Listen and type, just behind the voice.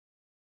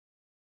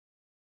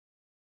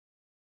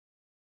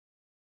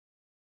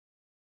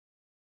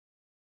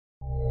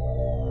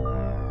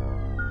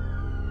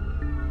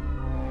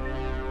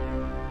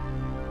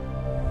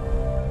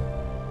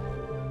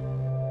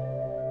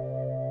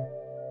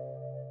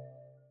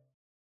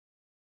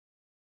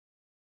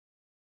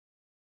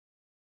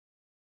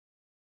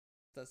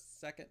a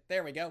second.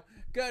 There we go.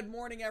 Good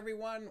morning,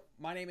 everyone.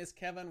 My name is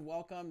Kevin.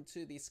 Welcome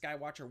to the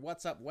Skywatcher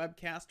What's Up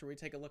webcast, where we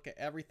take a look at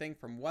everything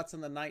from what's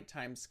in the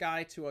nighttime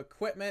sky to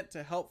equipment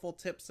to helpful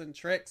tips and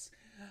tricks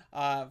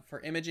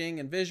for imaging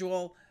and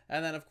visual.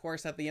 And then, of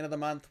course, at the end of the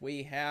month,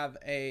 we have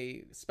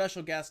a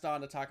special guest on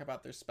to talk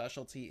about their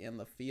specialty in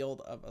the field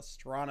of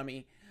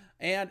astronomy.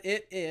 And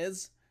it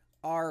is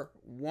our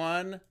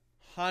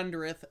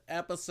 100th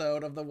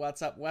episode of the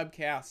What's Up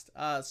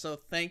webcast. So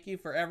thank you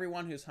for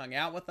everyone who's hung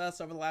out with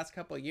us over the last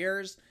couple of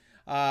years.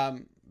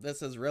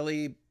 This is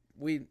really,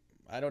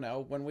 I don't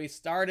know, when we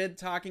started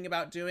talking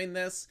about doing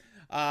this,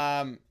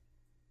 I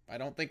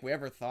don't think we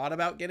ever thought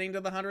about getting to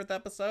the 100th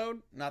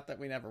episode. Not that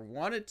we never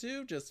wanted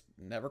to, just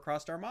never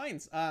crossed our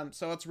minds.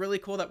 So it's really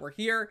cool that we're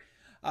here.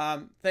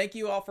 Thank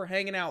you all for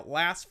hanging out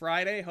last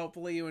Friday.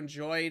 Hopefully you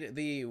enjoyed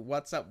the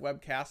What's Up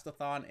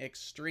Webcast-a-thon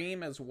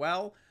Extreme as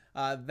well.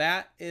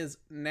 That is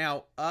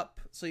now up,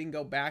 so you can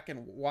go back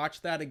and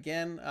watch that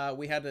again.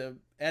 We had to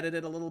edit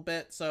it a little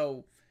bit,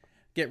 so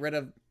get rid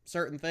of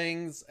certain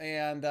things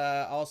and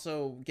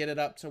also get it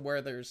up to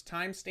where there's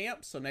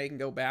timestamps, so now you can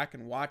go back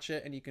and watch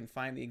it and you can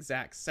find the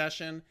exact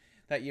session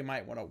that you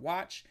might want to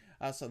watch.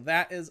 So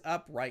that is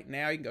up right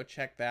now. You can go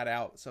check that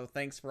out. So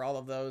thanks for all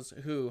of those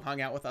who hung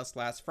out with us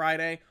last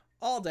Friday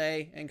all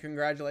day, and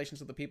congratulations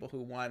to the people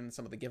who won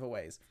some of the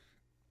giveaways.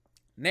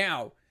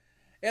 Now,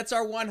 it's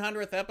our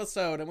 100th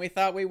episode, and we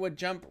thought we would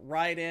jump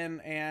right in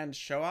and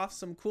show off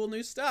some cool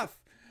new stuff.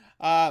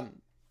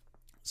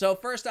 So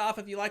first off,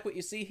 if you like what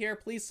you see here,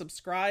 please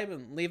subscribe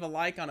and leave a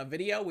like on a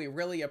video. We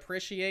really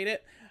appreciate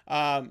it.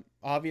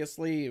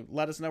 Obviously,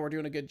 let us know we're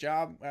doing a good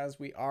job as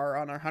we are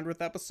on our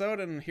 100th episode,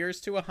 and here's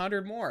to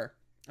 100 more.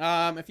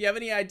 If you have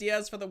any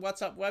ideas for the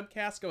What's Up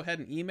webcast, go ahead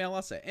and email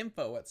us at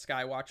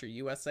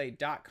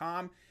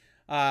info@skywatcherusa.com,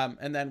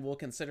 and then we'll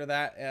consider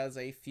that as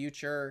a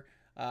future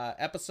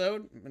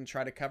episode and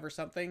try to cover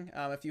something.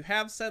 If you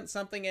have sent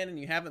something in and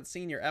you haven't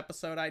seen your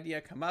episode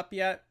idea come up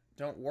yet,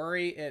 don't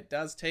worry, it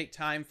does take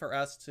time for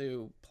us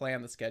to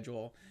plan the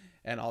schedule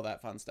and all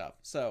that fun stuff.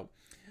 So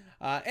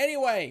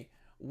anyway,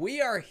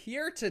 we are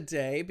here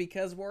today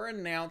because we're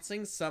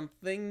announcing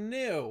something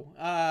new.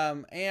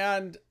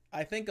 And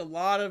I think a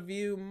lot of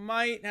you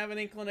might have an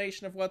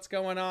inclination of what's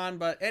going on.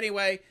 But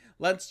anyway,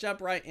 let's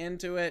jump right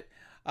into it.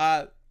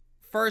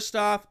 First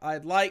off,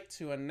 I'd like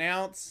to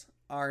announce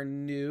our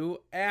new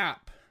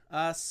app,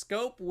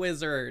 Scope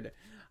Wizard.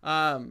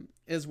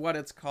 Is what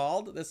it's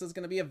called. This is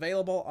going to be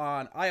available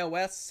on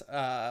iOS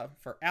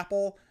for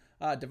Apple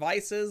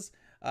devices,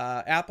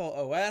 Apple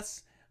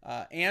OS,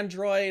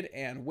 Android,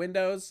 and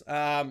Windows.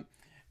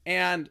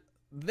 And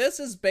this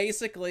is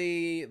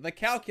basically the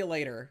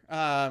calculator.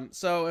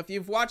 So if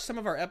you've watched some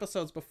of our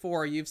episodes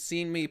before, you've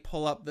seen me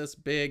pull up this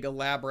big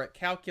elaborate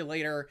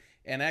calculator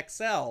in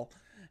Excel.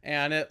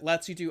 And it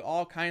lets you do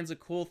all kinds of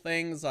cool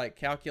things like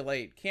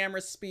calculate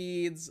camera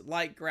speeds,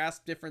 light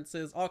grasp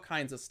differences, all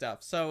kinds of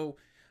stuff. So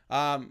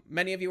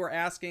many of you were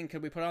asking,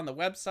 could we put it on the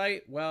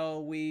website?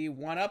 Well, we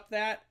one-upped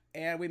that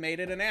and we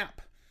made it an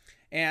app.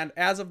 And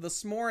as of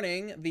this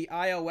morning, the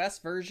iOS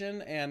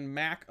version and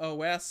Mac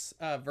OS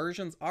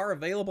versions are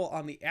available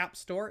on the App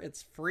Store.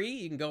 It's free.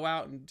 You can go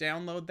out and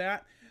download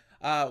that.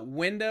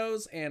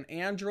 Windows and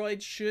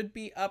Android should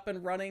be up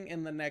and running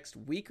in the next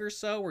week or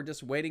so. We're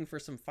just waiting for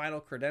some final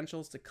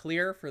credentials to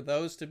clear for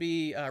those to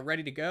be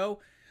ready to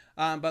go.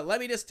 But let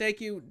me just take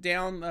you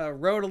down the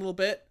road a little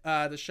bit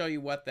to show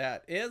you what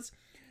that is.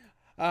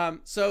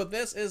 So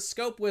this is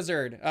Scope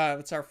Wizard.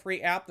 It's our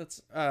free app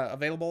that's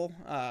available.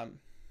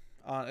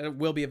 It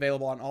will be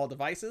available on all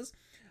devices.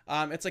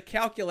 It's a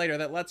calculator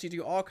that lets you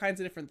do all kinds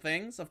of different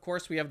things. Of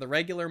course, we have the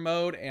regular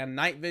mode and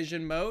night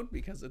vision mode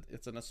because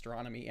it's an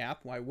astronomy app.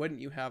 Why wouldn't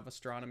you have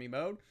astronomy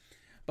mode?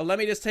 But let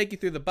me just take you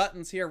through the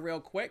buttons here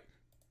real quick.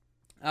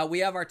 We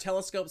have our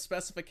telescope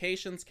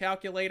specifications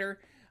calculator.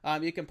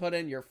 You can put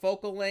in your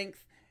focal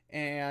length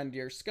and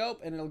your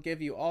scope, and it'll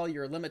give you all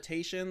your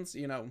limitations,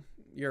 you know,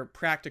 your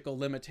practical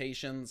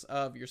limitations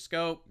of your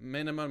scope,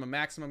 minimum and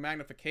maximum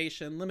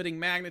magnification, limiting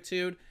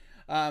magnitude.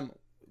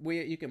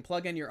 You can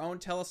plug in your own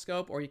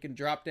telescope, or you can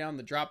drop down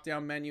the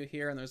drop-down menu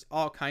here, and there's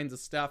all kinds of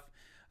stuff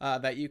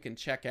that you can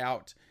check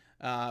out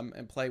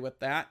and play with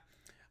that.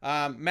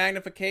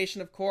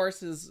 Magnification, of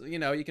course, is, you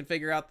know, you can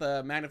figure out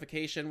the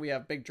magnification. We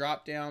have big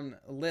drop-down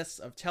lists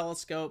of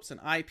telescopes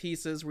and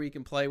eyepieces where you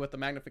can play with the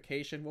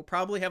magnification. We'll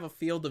probably have a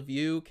field of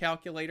view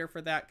calculator for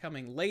that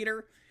coming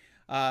later.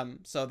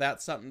 So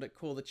that's something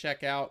cool to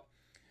check out.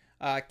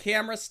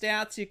 Camera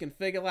stats, you can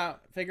figure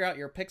out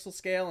your pixel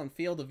scale and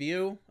field of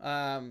view.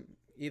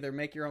 Either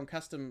make your own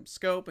custom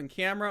scope and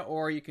camera,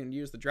 or you can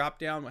use the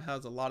drop-down, which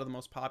has a lot of the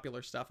most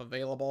popular stuff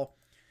available.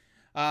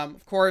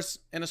 Of course,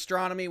 in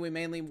astronomy, we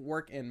mainly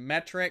work in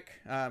metric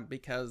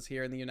because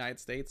here in the United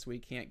States, we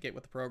can't get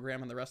with the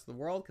program in the rest of the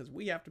world because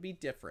we have to be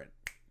different.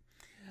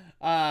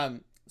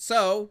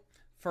 So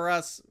for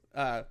us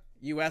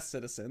U.S.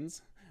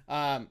 citizens,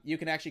 you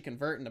can actually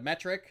convert into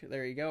metric.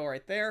 There you go,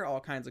 right there. All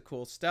kinds of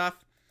cool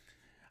stuff.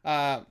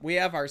 We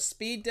have our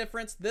speed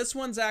difference. This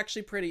one's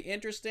actually pretty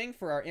interesting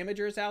for our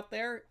imagers out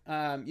there.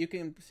 You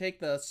can take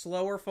the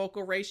slower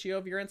focal ratio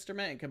of your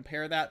instrument and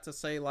compare that to,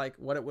 say, like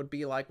what it would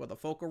be like with a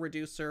focal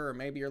reducer, or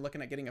maybe you're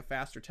looking at getting a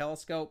faster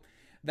telescope.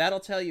 That'll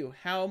tell you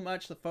how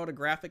much the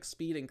photographic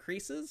speed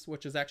increases,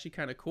 which is actually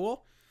kind of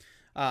cool.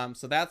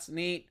 So that's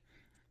neat.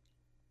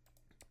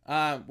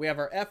 We have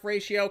our F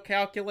ratio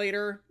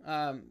calculator.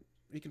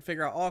 You can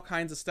figure out all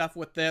kinds of stuff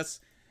with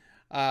this.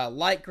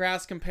 Light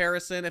grass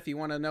comparison, if you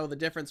want to know the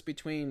difference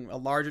between a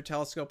larger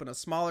telescope and a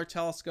smaller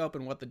telescope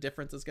and what the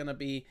difference is going to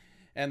be.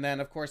 And then,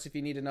 of course, if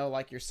you need to know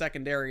like your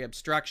secondary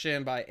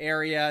obstruction by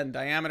area and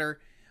diameter,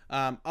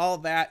 all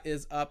that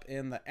is up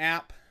in the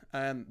app.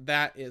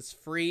 That is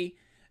free,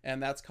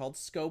 and that's called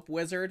Scope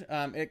Wizard.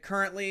 It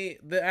currently,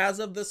 as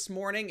of this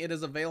morning, it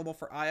is available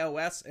for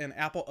iOS and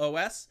Apple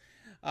OS.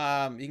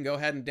 You can go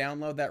ahead and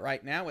download that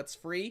right now. It's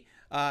free.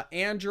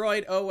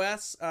 Android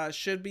OS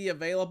should be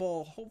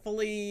available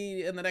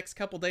hopefully in the next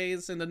couple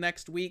days, in the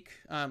next week.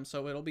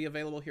 So it'll be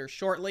available here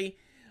shortly.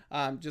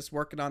 Just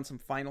working on some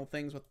final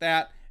things with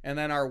that. And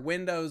then our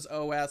Windows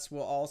OS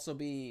will also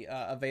be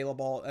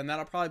available. And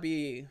that'll probably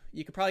be,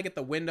 you could probably get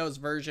the Windows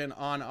version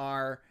on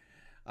our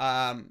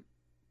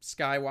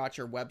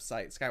Skywatcher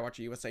website,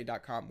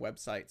 skywatcherusa.com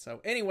website. So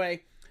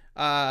anyway,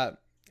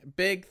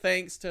 big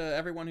thanks to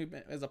everyone who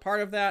is a part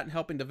of that and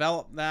helping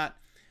develop that.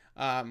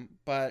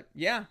 But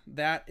yeah,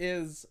 that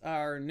is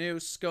our new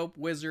Scope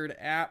Wizard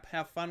app.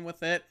 Have fun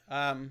with it.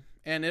 And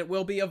it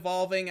will be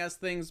evolving as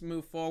things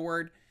move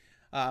forward.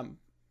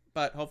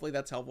 But hopefully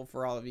that's helpful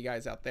for all of you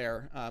guys out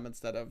there.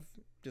 Instead of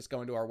just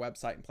going to our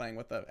website and playing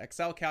with the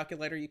Excel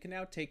calculator, you can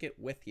now take it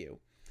with you.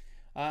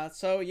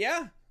 So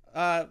yeah,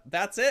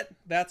 that's it.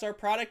 That's our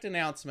product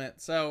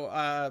announcement.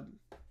 So,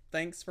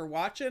 thanks for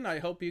watching. I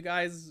hope you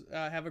guys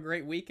have a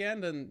great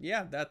weekend. And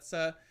yeah,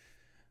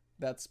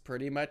 that's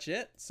pretty much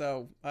it.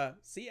 So,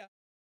 see ya.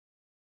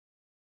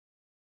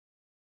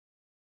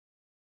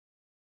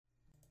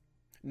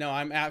 No,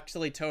 I'm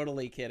actually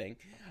totally kidding.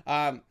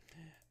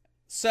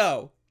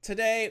 So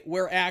today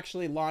we're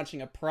actually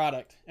launching a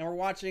product, and we're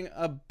watching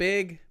a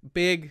big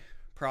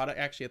product.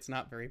 Actually, it's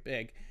not very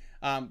big,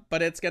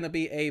 but it's going to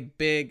be a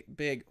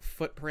big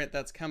footprint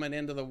that's coming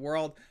into the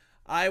world.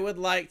 I would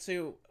like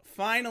to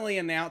finally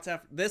announce,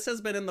 after this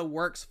has been in the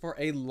works for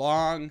a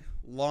long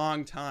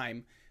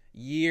time,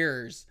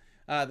 years.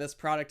 This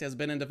product has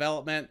been in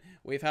development.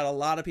 We've had a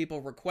lot of people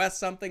request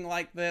something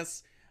like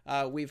this.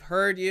 We've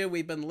heard you.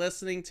 We've been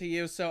listening to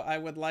you. So I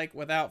would like,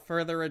 without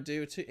further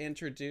ado, to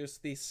introduce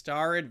the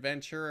Star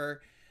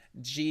Adventurer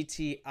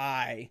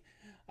GTi.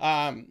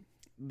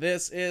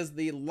 This is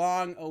the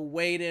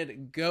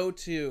long-awaited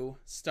go-to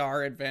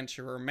Star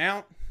Adventurer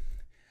mount.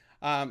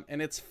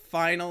 And it's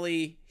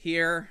finally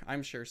here.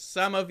 I'm sure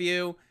some of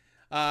you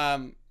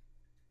have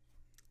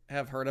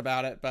heard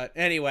about it. But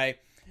anyway,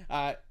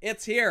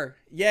 it's here.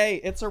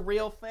 Yay, it's a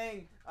real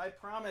thing. I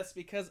promise,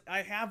 because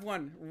I have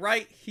one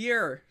right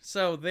here.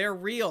 So they're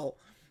real.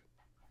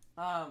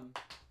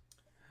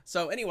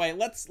 So anyway,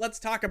 let's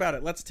talk about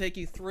it. Let's take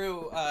you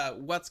through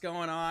what's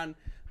going on.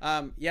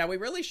 Yeah, we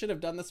really should have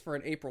done this for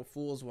an April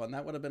Fool's one.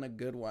 That would have been a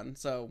good one.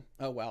 So,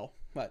 oh well.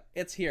 But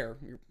it's here.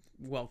 You're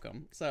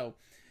welcome. So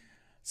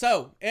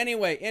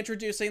anyway,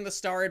 introducing the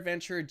Star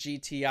Adventurer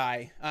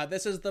GTi.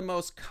 This is the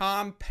most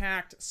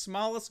compact,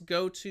 smallest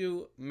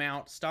go-to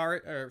mount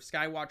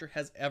Skywatcher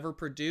has ever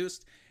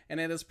produced, and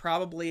it is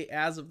probably,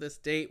 as of this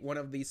date, one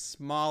of the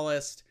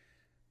smallest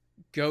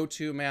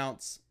go-to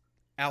mounts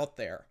out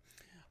there.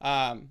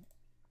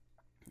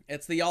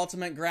 It's the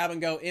ultimate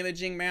grab-and-go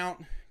imaging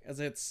mount, as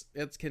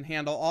it can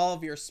handle all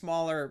of your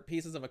smaller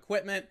pieces of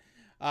equipment,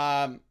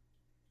 and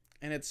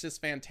it's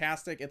just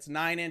fantastic. It's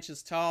 9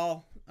 inches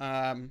tall.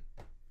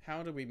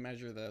 How do we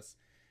measure this?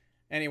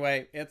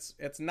 Anyway,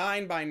 it's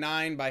 9 by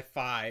 9 by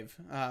 5.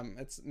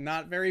 It's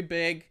not very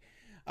big.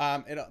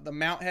 The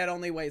mount head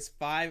only weighs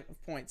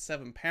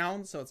 5.7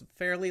 pounds, so it's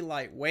fairly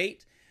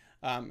lightweight.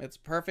 It's a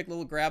perfect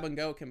little grab and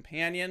go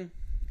companion.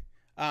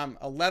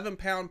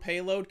 11-pound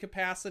payload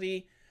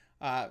capacity.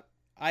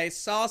 I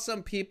saw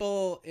some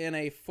people in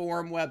a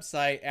forum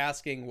website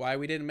asking why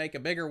we didn't make a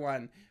bigger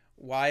one.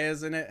 Why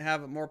doesn't it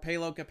have more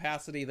payload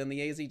capacity than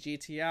the AZ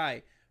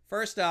GTi?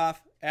 First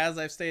off, as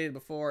I've stated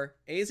before,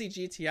 AZ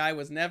GTi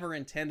was never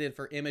intended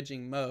for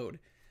imaging mode.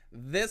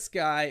 This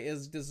guy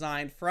is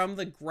designed from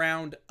the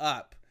ground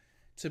up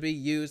to be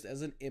used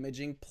as an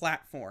imaging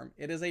platform.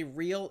 It is a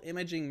real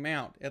imaging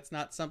mount. It's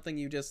not something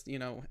you just,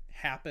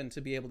 happen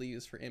to be able to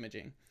use for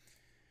imaging.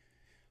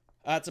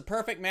 It's a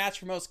perfect match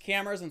for most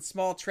cameras and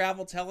small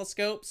travel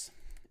telescopes.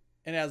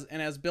 It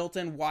has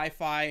built-in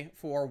Wi-Fi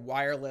for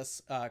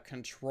wireless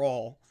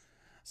control.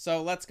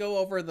 So let's go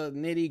over the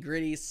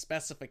nitty-gritty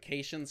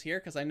specifications here,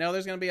 because I know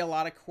there's going to be a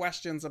lot of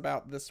questions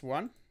about this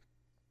one.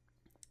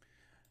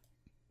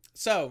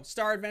 So,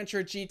 Star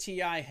Adventurer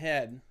GTi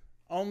head,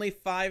 only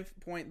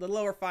little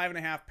over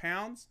 5.5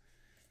 pounds.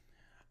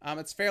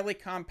 It's fairly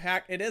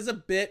compact. It is a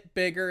bit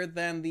bigger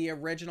than the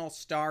original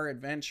Star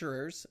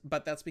Adventurers,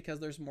 but that's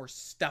because there's more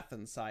stuff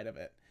inside of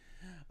it.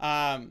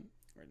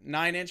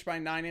 9" by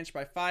 9"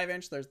 by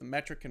 5". There's the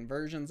metric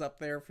conversions up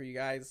there for you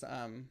guys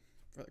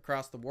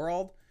across the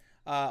world.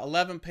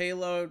 11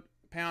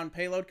 pound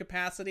payload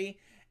capacity.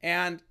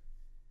 And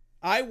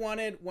I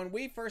wanted, when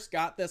we first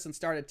got this and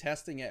started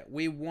testing it,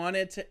 we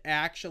wanted to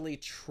actually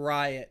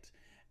try it,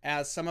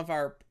 as some of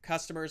our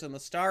customers in the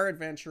Star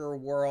Adventurer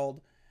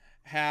world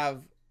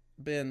have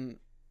been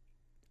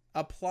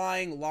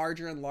applying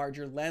larger and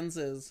larger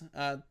lenses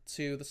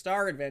to the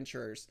Star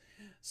Adventurers.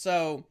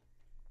 So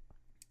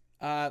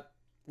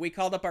we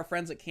called up our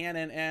friends at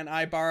Canon, and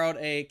I borrowed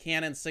a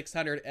Canon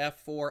 600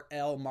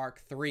 f4L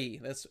Mark III.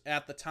 This,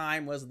 at the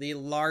time, was the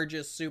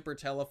largest super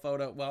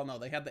telephoto. Well, no,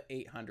 they had the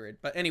 800.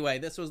 But anyway,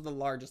 this was the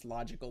largest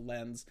logical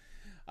lens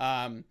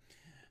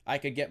I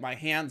could get my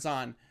hands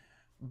on.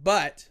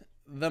 But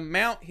the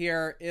mount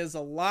here is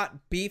a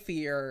lot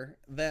beefier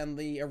than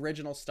the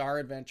original Star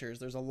Adventures.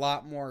 There's a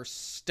lot more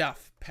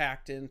stuff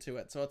packed into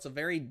it. So it's a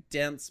very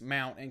dense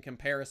mount in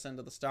comparison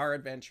to the Star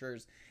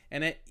Adventures.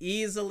 And it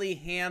easily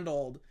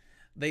handled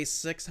the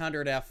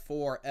 600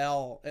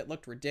 f4L. It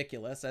looked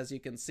ridiculous, as you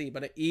can see,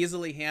 but it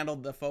easily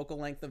handled the focal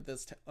length of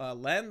this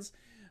lens.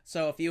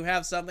 So if you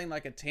have something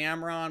like a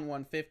Tamron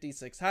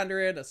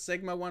 150-600, a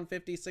Sigma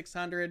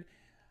 150-600,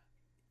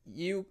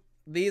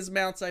 these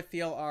mounts, I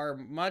feel, are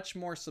much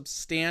more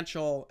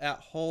substantial at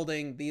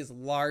holding these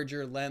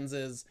larger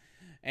lenses.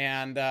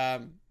 And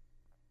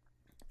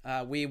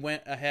we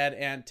went ahead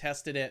and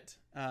tested it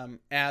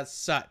as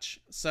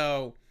such.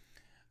 So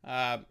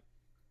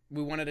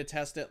we wanted to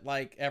test it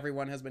like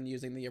everyone has been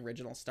using the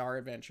original Star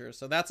Adventure.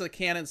 So that's a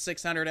Canon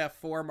 600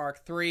 f4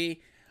 Mark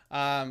III.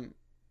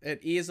 It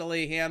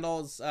easily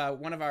handles,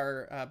 one of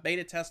our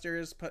beta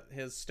testers put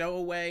his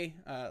stowaway,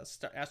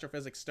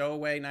 Astrophysics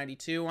Stowaway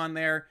 92 on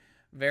there.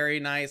 Very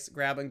nice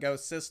grab and go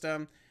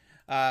system.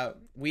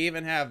 We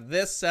even have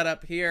this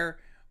setup here,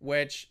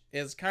 which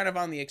is kind of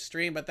on the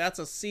extreme, but that's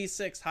a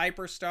C6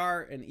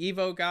 Hyperstar, an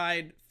Evo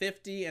Guide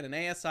 50, and an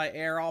ASI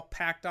Air all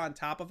packed on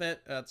top of it.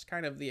 It's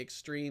kind of the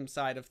extreme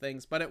side of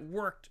things, but it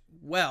worked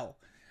well.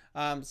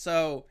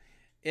 So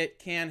it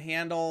can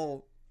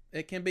handle,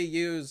 it can be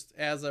used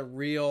as a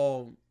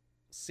real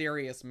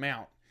serious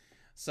mount.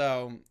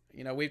 So,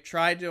 you know, we've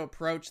tried to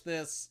approach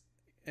this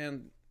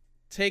and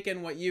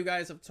taken what you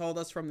guys have told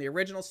us from the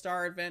original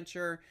Star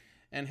Adventure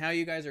and how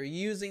you guys are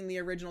using the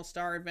original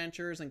Star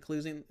Adventures,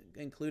 including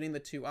the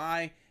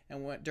 2i.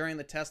 And during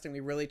the testing,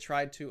 we really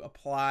tried to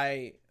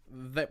apply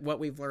what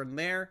we've learned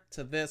there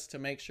to this to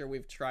make sure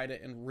we've tried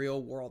it in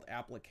real world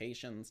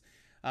applications.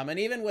 And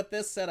even with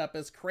this setup,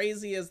 as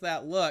crazy as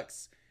that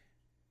looks,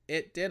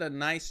 it did a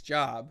nice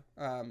job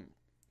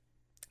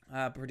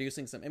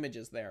producing some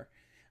images there.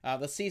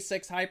 The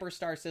C6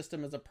 Hyperstar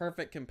system is a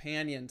perfect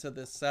companion to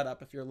this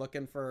setup if you're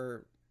looking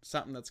for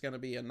something that's going to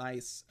be a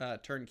nice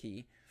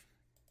turnkey.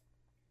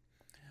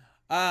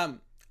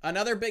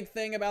 Another big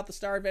thing about the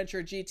Star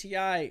Adventurer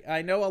GTi,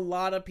 I know a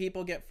lot of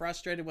people get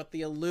frustrated with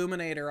the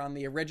illuminator on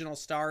the original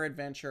Star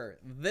Adventure.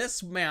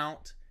 This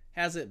mount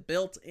has it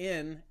built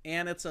in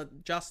and it's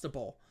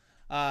adjustable.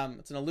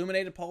 It's an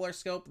illuminated polar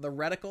scope. The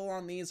reticle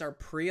on these are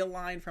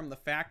pre-aligned from the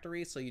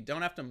factory, so you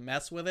don't have to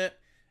mess with it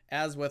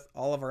as with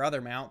all of our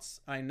other mounts.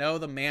 I know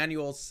the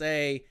manuals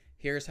say,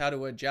 here's how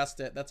to adjust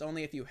it. That's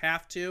only if you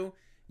have to.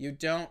 You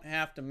don't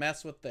have to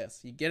mess with this.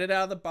 You get it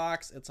out of the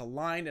box, it's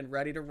aligned and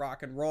ready to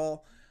rock and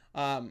roll.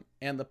 And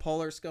the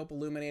polar scope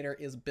illuminator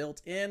is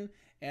built in,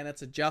 and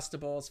it's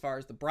adjustable as far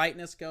as the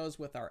brightness goes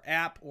with our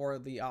app or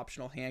the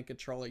optional hand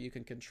controller. You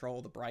can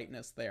control the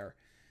brightness there.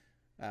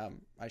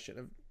 I should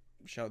have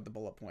showed the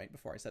bullet point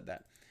before I said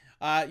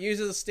that.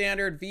 Uses a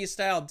standard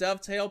V-style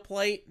dovetail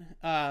plate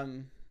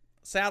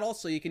saddle,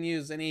 so you can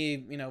use any,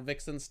 you know,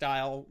 Vixen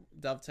style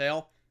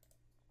dovetail.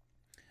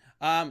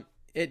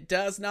 It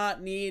does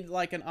not need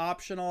like an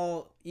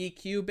optional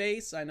EQ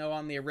base. I know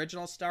on the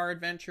original Star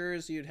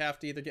Adventures you'd have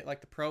to either get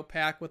like the Pro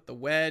Pack with the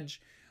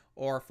wedge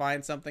or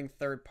find something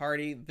third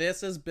party.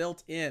 This is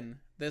built in.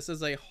 This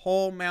is a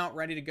whole mount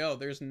ready to go.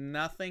 There's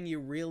nothing you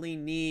really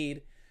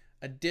need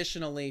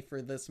additionally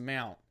for this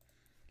mount.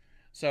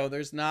 So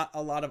there's not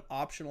a lot of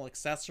optional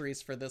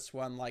accessories for this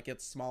one like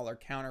its smaller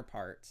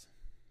counterparts.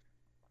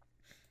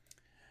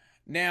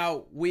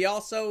 Now, we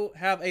also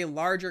have a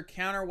larger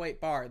counterweight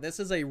bar. This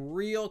is a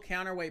real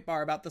counterweight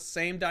bar, about the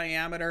same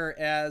diameter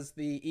as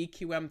the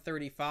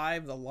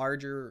EQM35, the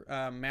larger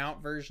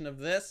mount version of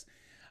this.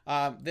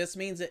 This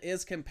means it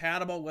is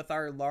compatible with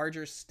our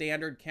larger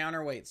standard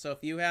counterweight. So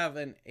if you have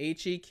an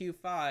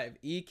HEQ5,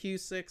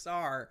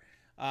 EQ6R,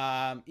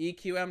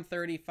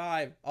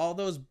 EQM35, all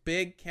those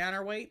big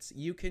counterweights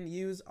you can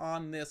use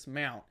on this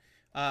mount.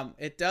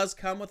 It does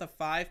come with a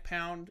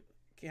 5-pound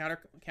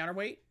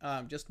counterweight,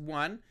 just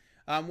one.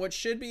 Which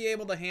should be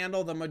able to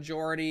handle the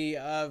majority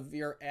of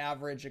your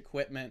average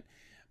equipment.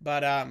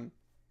 But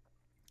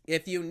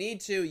if you need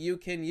to, you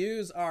can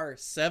use our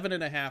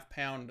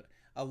 7.5-pound,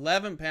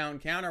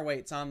 11-pound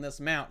counterweights on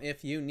this mount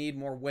if you need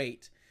more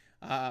weight.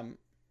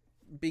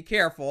 Be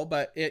careful,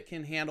 but it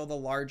can handle the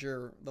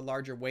larger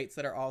weights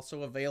that are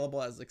also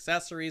available as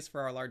accessories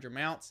for our larger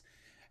mounts.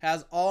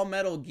 Has all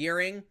metal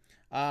gearing.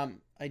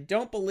 I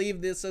don't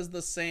believe this is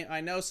the same.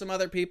 I know some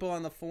other people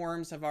on the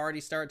forums have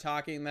already started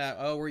talking that,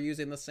 oh, we're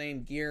using the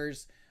same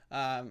gears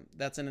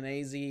that's in an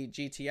AZ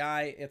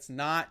GTi. It's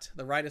not.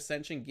 The Ride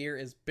Ascension gear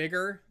is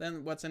bigger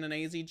than what's in an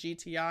AZ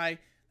GTi. I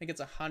think it's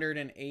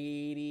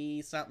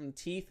 180 something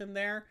teeth in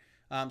there.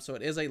 So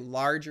it is a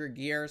larger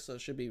gear, so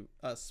it should be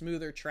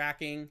smoother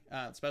tracking,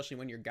 especially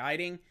when you're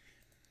guiding.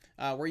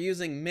 We're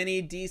using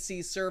mini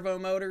DC servo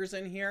motors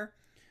in here.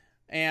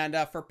 And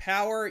for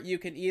power, you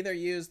can either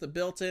use the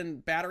built-in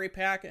battery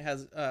pack. It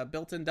has a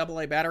built-in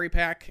AA battery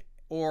pack,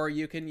 or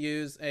you can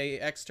use a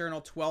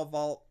external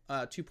 12-volt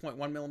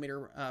 2.1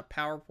 millimeter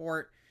power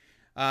port.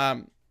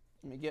 Let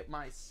me get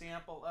my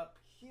sample up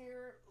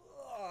here.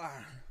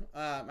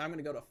 I'm going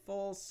to go to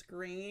full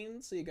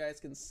screen so you guys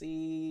can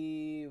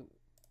see.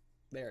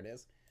 There it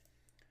is.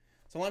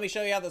 So let me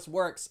show you how this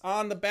works.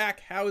 On the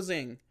back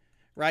housing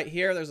right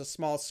here, there's a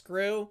small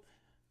screw.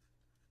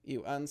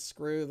 You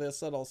unscrew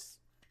this little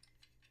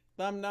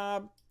thumb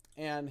knob,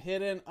 and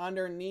hidden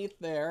underneath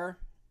there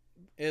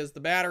is the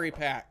battery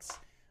packs.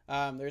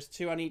 There's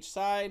two on each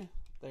side.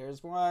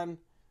 There's one.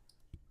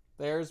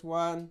 There's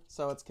one.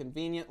 So it's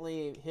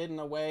conveniently hidden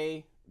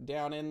away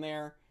down in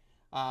there,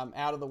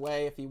 out of the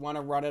way. If you want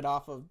to run it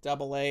off of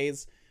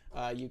AA's,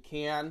 you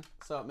can.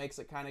 So it makes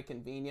it kind of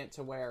convenient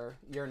to where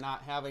you're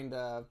not having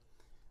to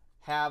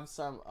have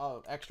some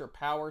extra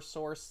power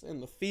source in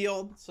the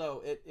field.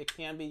 So it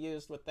can be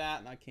used with that,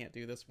 and I can't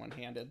do this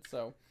one-handed.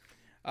 So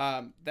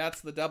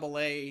that's the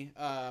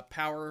AA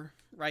power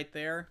right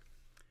there.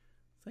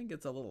 I think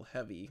it's a little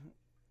heavy.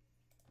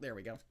 There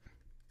we go.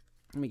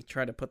 Let me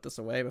try to put this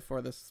away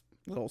before this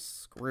little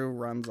screw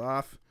runs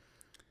off.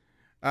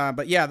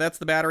 But yeah, that's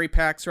the battery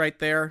packs right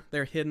there.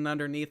 They're hidden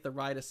underneath the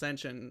Ride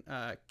Ascension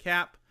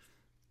cap.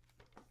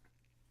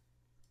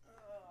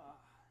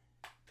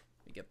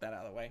 Let me get that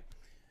out of the way.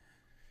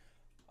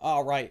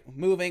 All right,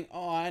 moving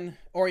on.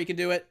 Or you can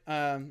do it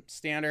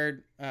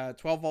standard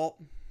 12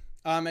 volt.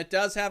 It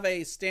does have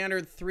a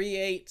standard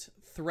 3/8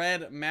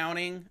 thread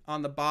mounting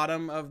on the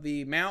bottom of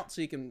the mount,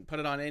 so you can put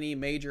it on any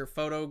major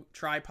photo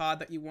tripod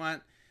that you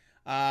want.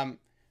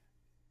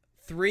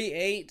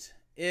 3/8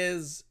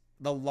 is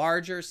the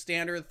larger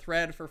standard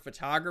thread for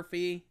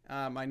photography.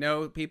 I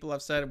know people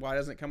have said, why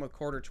doesn't it come with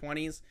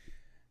 1/4-20s?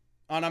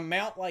 On a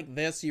mount like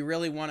this, you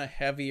really want a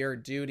heavier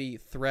duty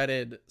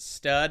threaded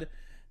stud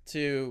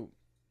to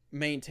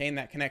maintain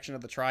that connection to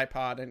the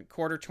tripod. And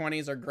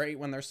 1/4-20s are great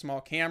when they're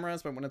small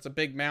cameras, but when it's a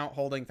big mount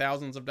holding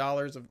thousands of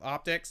dollars of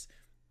optics,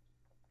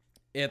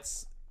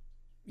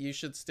 you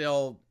should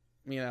still,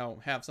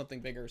 have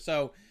something bigger.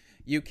 So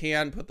you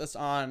can put this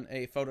on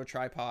a photo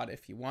tripod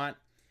if you want.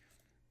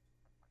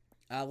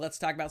 Let's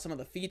talk about some of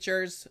the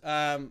features.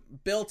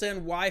 Built-in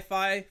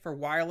Wi-Fi for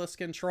wireless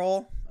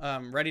control,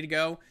 ready to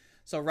go.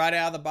 So right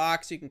out of the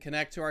box, you can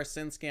connect to our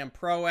SynScan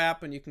Pro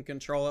app, and you can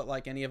control it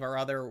like any of our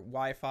other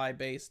Wi-Fi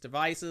based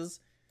devices.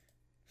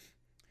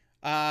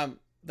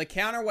 The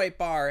counterweight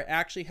bar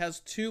actually has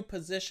two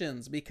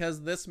positions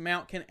because this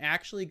mount can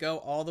actually go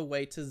all the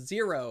way to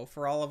 0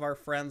 for all of our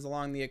friends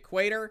along the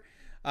equator.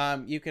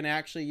 You can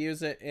actually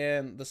use it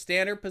in the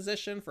standard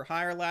position for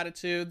higher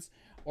latitudes,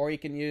 or you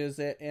can use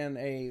it in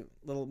a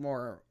little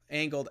more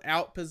angled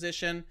out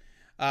position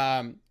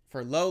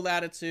for low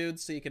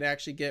latitudes. So you can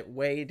actually get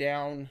way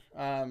down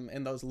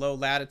in those low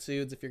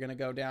latitudes if you're going to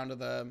go down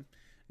to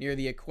near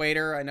the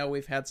equator. I know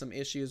we've had some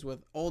issues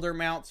with older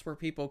mounts where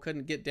people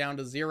couldn't get down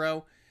to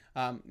 0.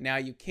 Now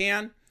you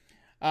can.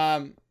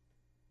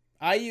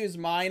 I use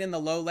mine in the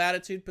low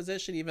latitude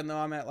position, even though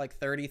I'm at like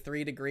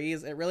 33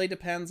 degrees. It really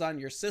depends on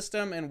your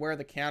system and where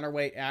the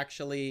counterweight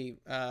actually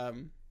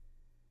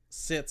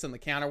sits in the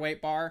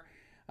counterweight bar.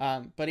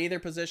 But either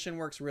position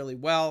works really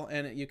well,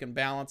 and you can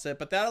balance it.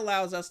 But that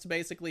allows us to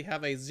basically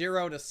have a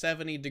 0 to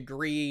 70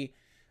 degree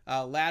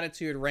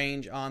latitude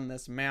range on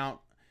this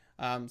mount.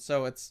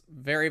 So it's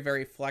very,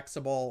 very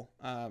flexible.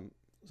 So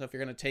if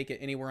you're going to take it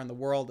anywhere in the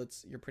world,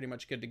 you're pretty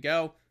much good to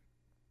go.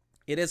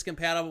 It is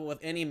compatible with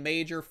any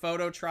major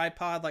photo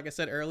tripod. Like I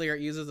said earlier,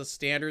 it uses a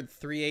standard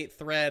 3/8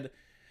 thread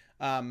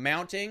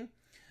mounting.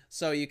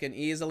 So you can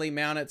easily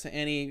mount it to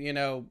any,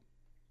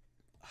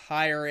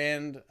 higher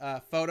end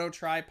photo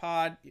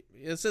tripod.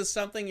 This is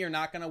something you're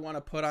not going to want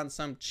to put on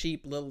some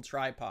cheap little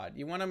tripod.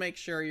 You want to make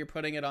sure you're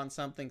putting it on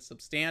something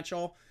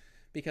substantial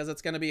because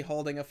it's going to be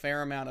holding a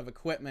fair amount of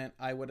equipment.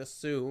 I would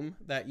assume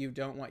that you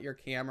don't want your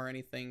camera or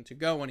anything to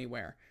go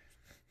anywhere.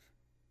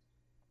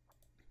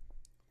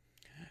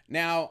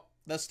 Now,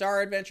 the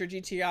Star Adventure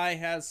GTi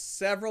has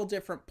several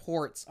different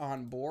ports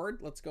on board.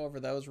 Let's go over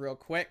those real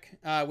quick.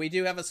 We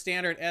do have a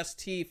standard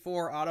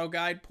ST4 auto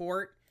guide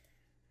port.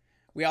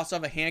 We also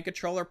have a hand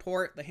controller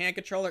port. The hand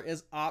controller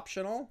is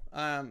optional.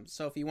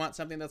 So if you want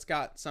something that's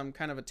got some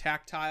kind of a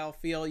tactile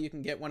feel, you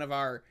can get one of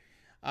our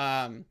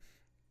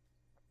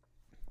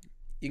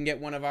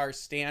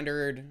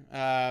standard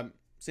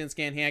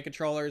SynScan hand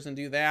controllers and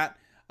do that.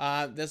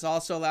 This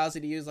also allows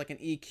you to use like an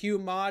EQ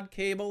mod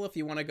cable if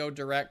you want to go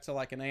direct to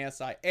like an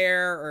ASI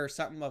Air or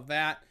something of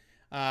that,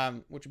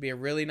 which would be a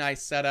really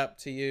nice setup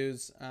to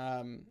use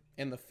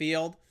in the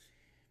field.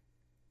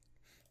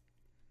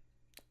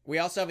 We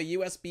also have a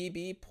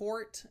USB-B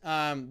port.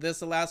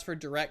 This allows for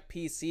direct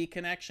PC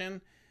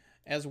connection,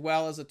 as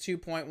well as a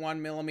 2.1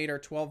 millimeter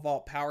 12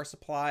 volt power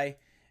supply.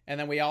 And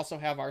then we also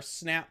have our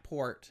snap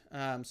port.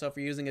 So if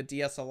you're using a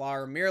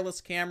DSLR or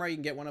mirrorless camera, you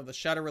can get one of the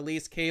shutter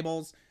release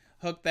cables,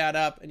 hook that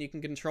up, and you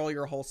can control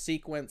your whole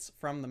sequence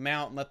from the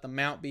mount and let the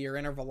mount be your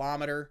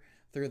intervalometer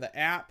through the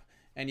app.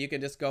 And you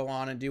can just go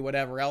on and do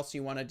whatever else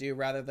you want to do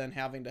rather than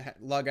having to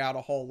lug out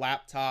a whole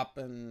laptop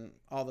and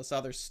all this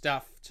other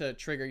stuff to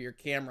trigger your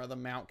camera. The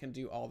mount can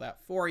do all that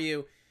for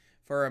you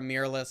for a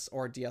mirrorless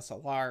or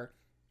DSLR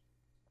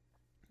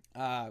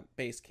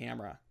based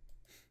camera.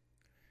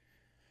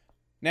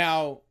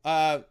 Now,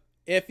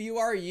 if you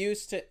are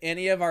used to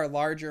any of our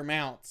larger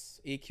mounts,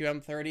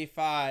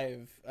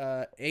 EQM35,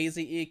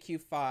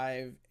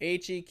 AZ-EQ5,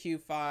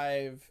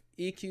 HEQ5,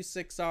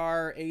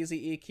 EQ6R,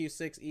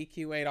 AZ-EQ6,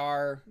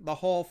 EQ8R, the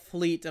whole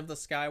fleet of the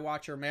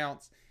Skywatcher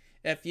mounts,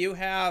 if you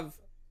have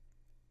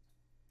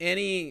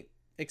any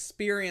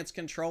experience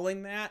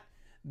controlling that,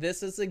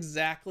 this is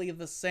exactly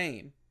the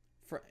same.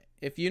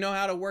 If you know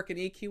how to work an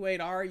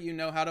EQ8R, you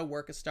know how to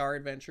work a Star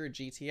Adventure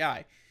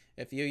GTi.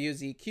 If you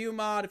use EQ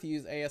mod, if you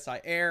use ASI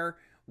Air,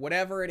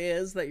 whatever it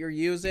is that you're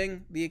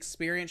using, the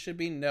experience should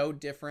be no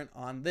different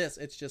on this.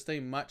 It's just a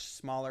much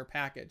smaller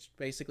package,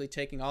 basically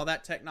taking all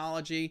that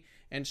technology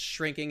and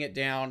shrinking it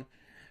down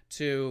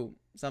to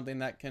something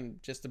that can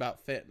just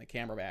about fit in a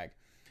camera bag.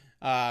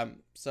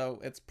 So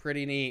it's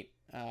pretty neat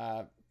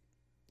for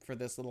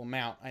this little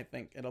mount. I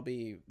think it'll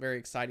be very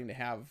exciting to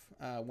have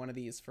one of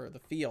these for the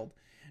field.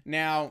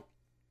 Now,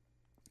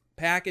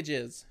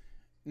 packages.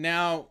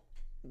 Now,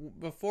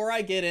 before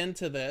I get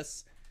into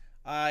this,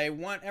 I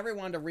want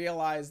everyone to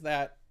realize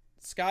that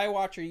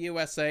Skywatcher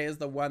USA is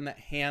the one that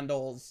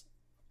handles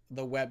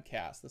the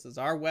webcast. This is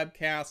our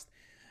webcast,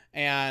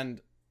 and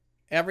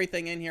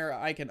everything in here,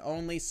 I can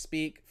only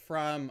speak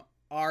from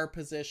our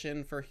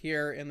position for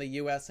here in the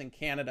US and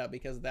Canada,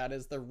 because that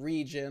is the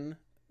region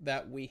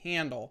that we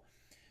handle.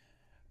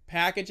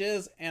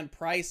 Packages and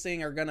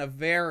pricing are going to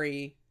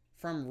vary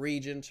from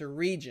region to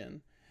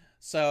region.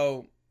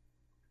 So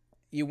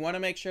you want to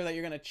make sure that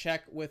you're going to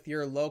check with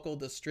your local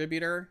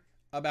distributor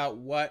about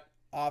what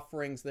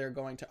offerings they're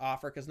going to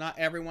offer, because not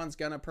everyone's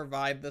going to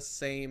provide the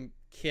same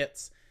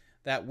kits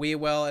that we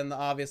will, and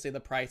obviously the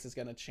price is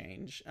going to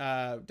change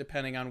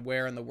depending on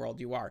where in the world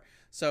you are.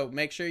 So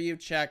make sure you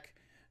check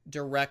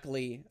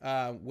directly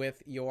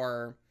with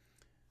your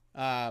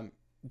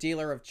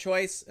dealer of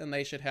choice, and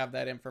they should have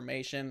that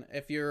information.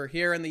 If you're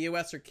here in the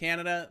US or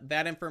Canada,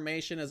 that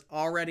information is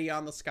already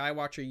on the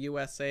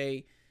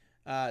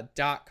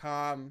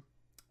skywatcherusa.com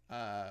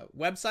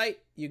website.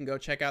 You can go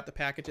check out the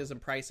packages and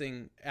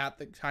pricing at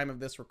the time of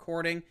this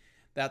recording.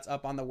 That's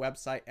up on the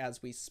website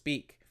as we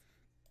speak.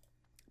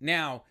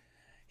 Now,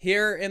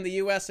 here in the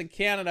US and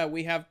Canada,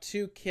 we have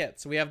two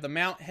kits. We have the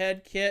mount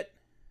head kit,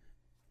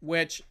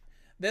 which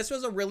this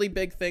was a really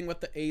big thing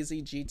with the AZ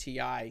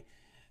GTi.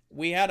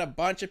 We had a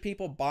bunch of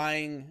people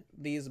buying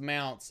these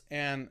mounts,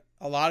 and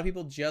a lot of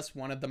people just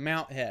wanted the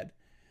mount head.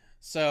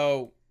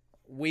 So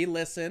we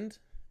listened,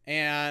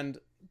 and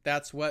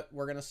that's what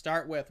we're going to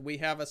start with. We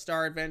have a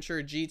Star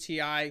Adventure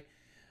GTi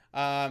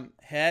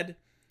head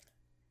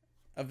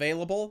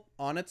available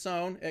on its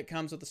own. It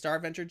comes with the Star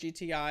Adventure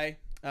GTi,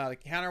 the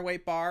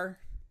counterweight bar,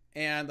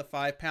 and the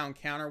 5-pound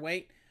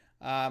counterweight,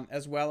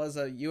 as well as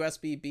a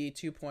USB-B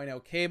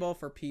 2.0 cable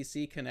for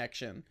PC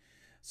connection.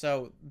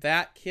 So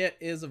that kit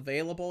is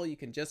available. You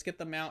can just get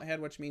the mount head,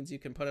 which means you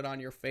can put it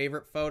on your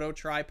favorite photo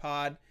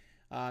tripod.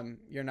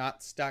 You're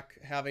not stuck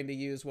having to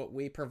use what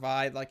we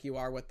provide like you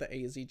are with the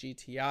AZ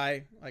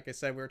GTi. Like I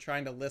said, we were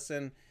trying to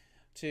listen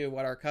to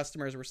what our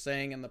customers were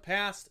saying in the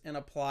past and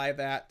apply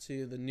that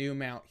to the new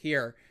mount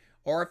here.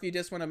 Or if you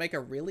just want to make a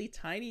really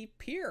tiny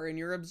pier in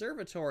your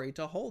observatory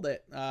to hold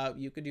it,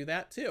 you could do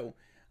that too.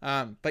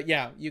 But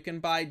yeah, you can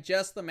buy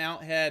just the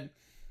mount head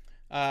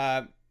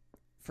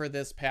for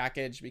this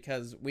package,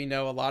 because we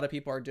know a lot of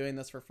people are doing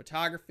this for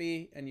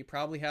photography, and you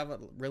probably have a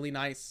really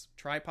nice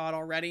tripod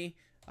already.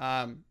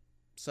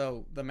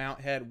 So the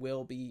mount head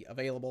will be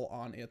available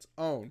on its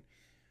own.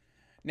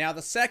 Now,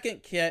 the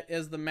second kit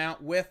is the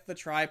mount with the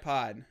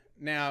tripod.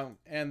 Now,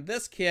 in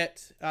this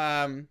kit,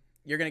 you're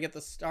going to get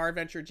the Star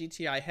Adventure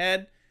GTi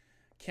head,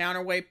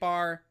 counterweight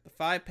bar, the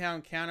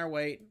 5-pound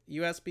counterweight,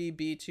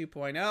 USB-B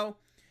 2.0.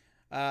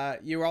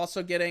 You're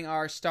also getting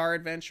our Star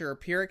Adventure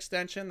pier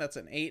extension. That's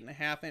an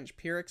 8.5-inch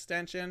pier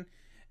extension,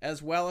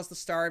 as well as the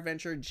Star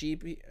Adventure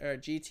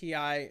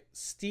GTi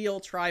steel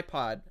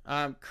tripod.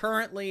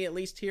 Currently, at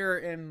least here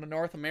in the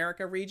North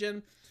America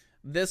region,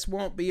 this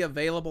won't be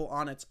available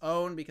on its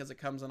own because it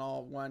comes in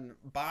all one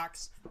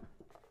box.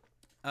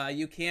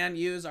 You can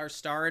use our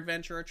Star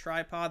Adventure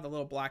tripod, the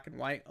little black and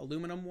white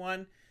aluminum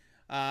one,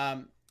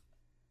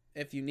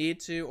 if you need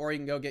to, or you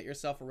can go get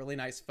yourself a really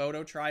nice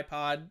photo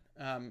tripod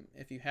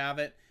if you have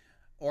it,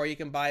 or you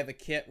can buy the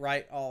kit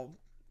all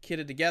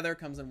kitted together,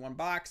 comes in one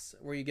box,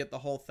 where you get the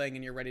whole thing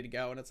and you're ready to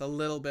go. And it's a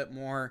little bit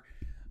more,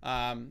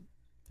 I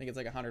think it's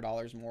like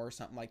 $100 more or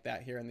something like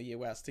that here in the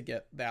US to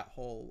get that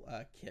whole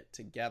kit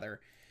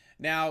together.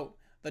 Now,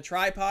 The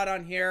tripod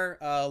on here,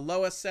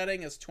 lowest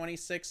setting is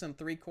 26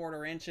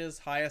 3/4 inches.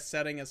 Highest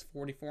setting is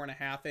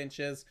 44.5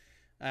 inches.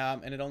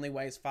 And it only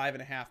weighs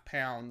 5.5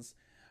 pounds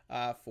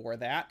for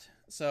that.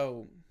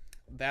 So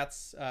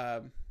that's,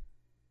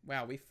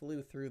 wow, we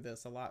flew through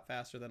this a lot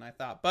faster than I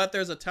thought. But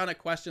there's a ton of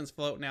questions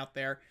floating out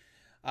there.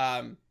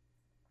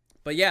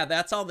 But yeah,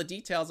 that's all the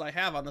details I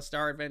have on the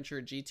Star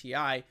Adventure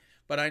GTi.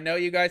 But I know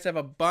you guys have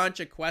a bunch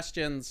of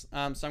questions, so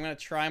I'm going to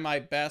try my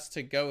best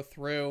to go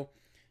through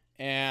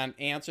and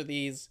answer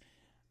these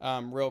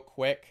real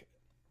quick.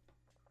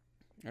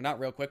 Or not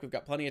real quick, we've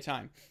got plenty of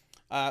time.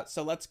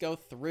 So let's go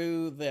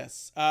through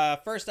this.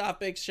 First off,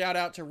 big shout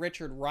out to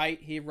Richard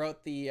Wright. He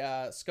wrote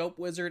the Scope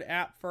Wizard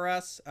app for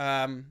us.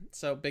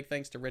 So big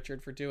thanks to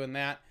Richard for doing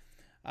that.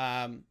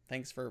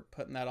 Thanks for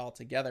putting that all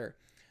together.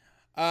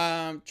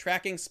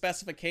 Tracking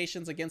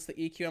specifications against the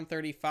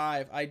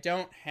EQM35. I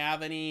don't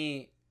have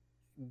any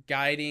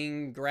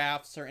guiding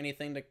graphs or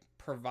anything to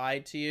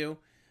provide to you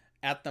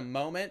at the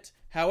moment.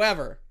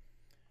 However,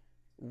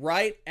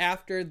 right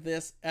after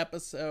this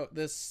episode,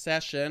 this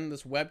session,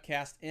 this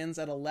webcast ends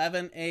at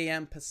 11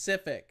 a.m.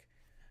 Pacific,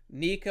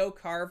 Nico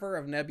Carver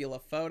of Nebula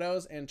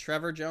Photos and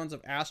Trevor Jones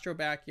of Astro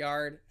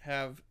Backyard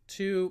have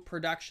 2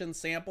 production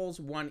samples,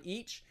 one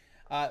each.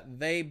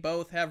 They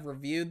both have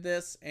reviewed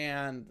this,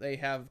 and they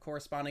have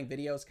corresponding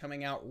videos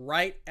coming out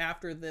right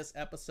after this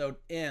episode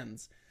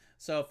ends.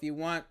 So if you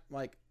want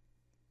like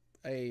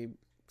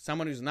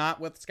someone who's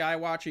not with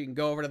Skywatcher, you can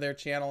go over to their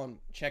channel and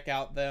check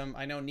out them.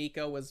 I know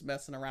Nico was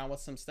messing around with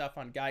some stuff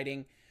on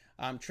guiding.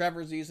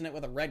 Trevor's using it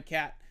with a Red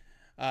Cat.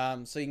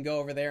 So you can go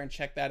over there and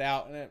check that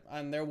out.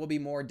 And there will be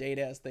more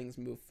data as things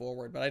move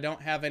forward. But I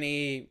don't have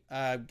any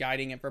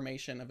guiding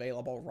information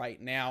available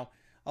right now.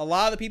 A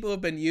lot of the people who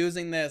have been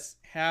using this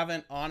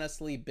haven't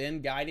honestly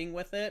been guiding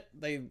with it.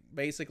 They've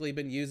basically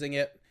been using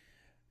it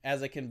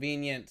as a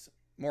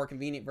more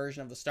convenient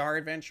version of the Star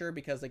Adventure,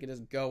 because they can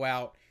just go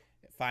out,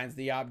 it finds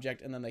the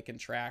object, and then they can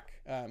track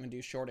and do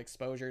short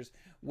exposures.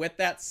 With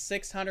that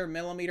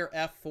 600mm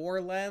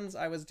f4 lens,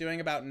 I was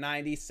doing about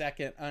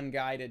 90-second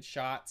unguided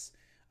shots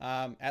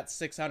at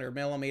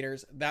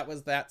 600mm. That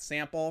was that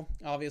sample.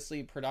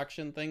 Obviously,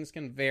 production things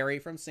can vary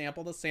from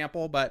sample to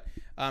sample, but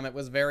it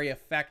was very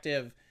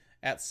effective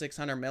at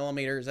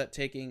 600mm at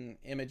taking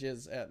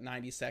images at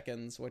 90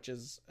 seconds, which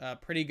is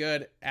pretty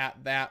good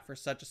at that for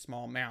such a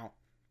small mount.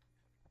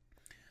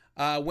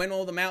 When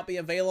will the mount be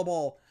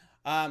available?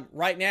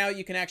 Right now,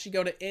 you can actually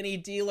go to any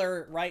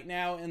dealer right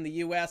now in the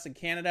US and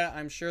Canada.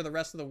 I'm sure the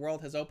rest of the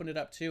world has opened it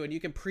up too, and you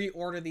can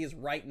pre-order these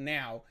right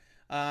now.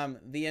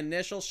 The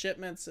initial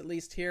shipments, at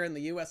least here in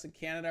the US and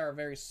Canada, are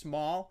very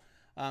small,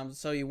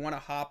 so you want to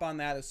hop on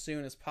that as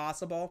soon as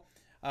possible.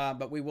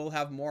 But we will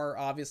have more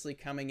obviously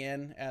coming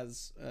in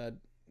as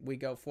we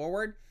go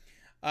forward.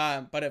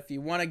 But if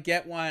you want to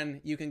get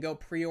one, you can go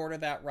pre-order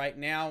that right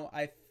now.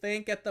 I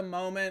think at the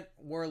moment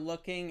we're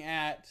looking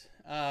at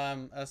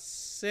a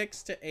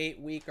 6 to 8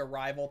 week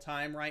arrival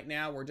time right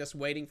now. We're just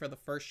waiting for the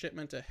first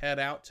shipment to head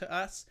out to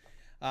us.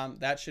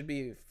 That should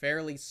be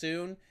fairly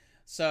soon.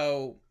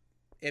 So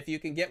if you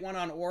can get one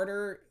on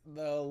order,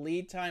 the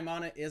lead time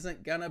on it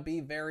isn't gonna be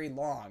very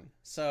long.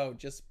 So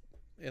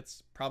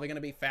it's probably going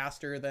to be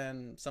faster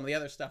than some of the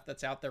other stuff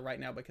that's out there right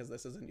now, because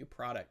this is a new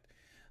product.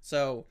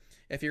 So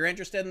if you're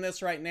interested in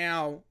this right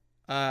now,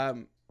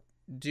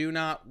 do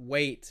not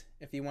wait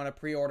if you want to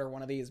pre-order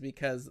one of these,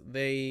 because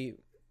the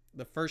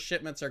first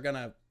shipments are going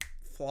to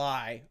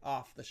fly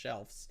off the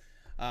shelves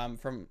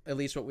from at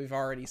least what we've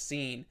already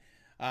seen.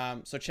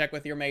 So check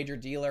with your major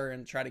dealer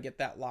and try to get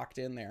that locked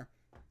in there.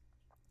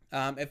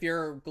 If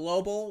you're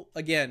global,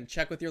 again,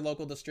 check with your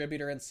local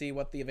distributor and see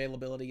what the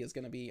availability is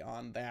going to be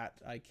on that.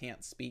 I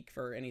can't speak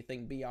for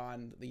anything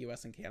beyond the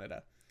US and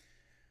Canada.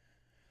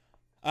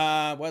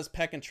 Was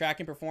PEC and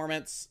tracking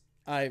performance?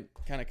 I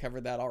kind of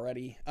covered that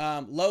already.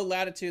 Low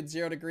latitude,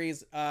 0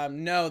 degrees.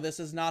 No, this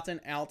is not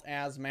an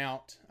alt-az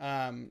mount.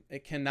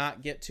 It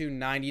cannot get to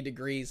 90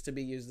 degrees to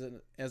be used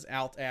as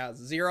alt-az.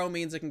 0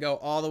 means it can go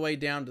all the way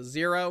down to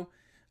 0.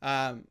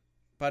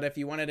 But if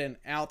you wanted an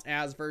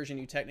alt-az version,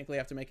 you technically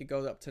have to make it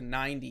go up to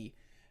 90.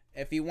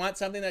 If you want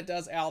something that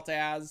does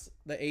alt-az,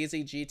 the AZ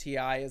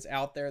GTi is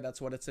out there.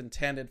 That's what it's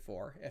intended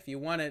for. If you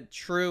want a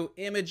true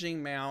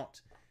imaging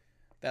mount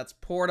that's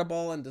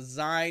portable and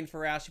designed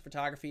for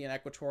astrophotography and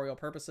equatorial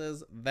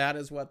purposes, that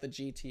is what the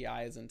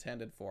GTi is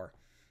intended for.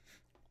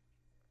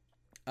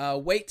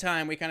 Wait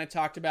time, we kind of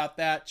talked about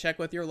that. Check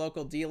with your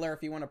local dealer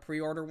if you want to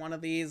pre-order one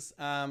of these.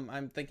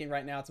 I'm thinking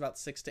right now it's about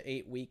 6 to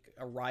 8 week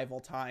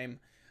arrival time.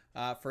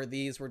 For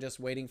these, we're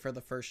just waiting for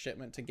the first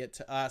shipment to get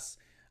to us,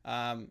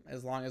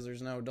 as long as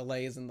there's no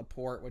delays in the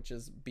port, which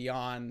is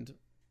beyond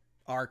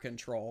our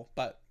control.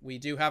 But we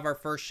do have our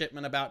first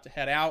shipment about to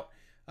head out,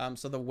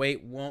 so the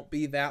wait won't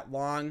be that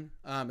long,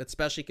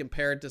 especially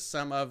compared to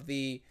some of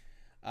the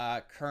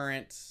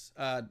current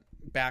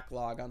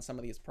backlog on some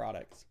of these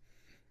products.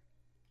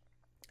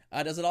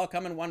 Does it all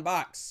come in one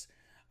box?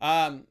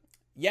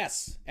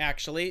 Yes,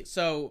 actually.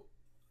 So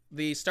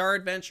the Star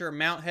Adventure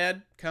mount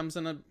head comes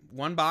in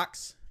one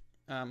box.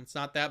 It's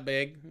not that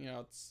big, you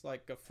know, it's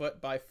like a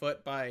foot by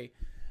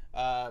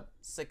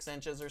 6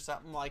 inches or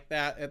something like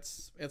that.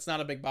 It's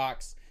not a big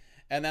box.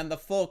 And then the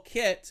full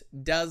kit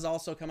does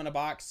also come in a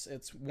box.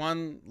 It's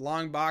one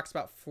long box,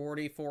 about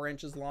 44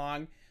 inches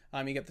long.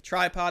 You get the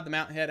tripod, the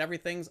mount head,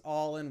 everything's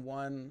all in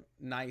one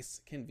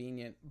nice,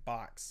 convenient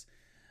box.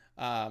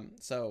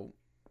 So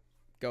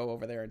go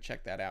over there and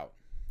check that out.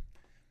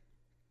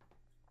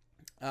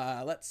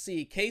 Let's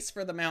see, case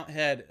for the mount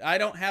head. I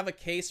don't have a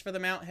case for the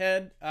mount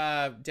head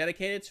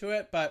dedicated to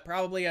it, but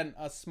probably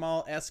a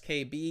small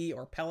SKB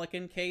or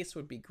Pelican case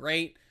would be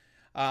great.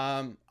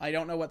 I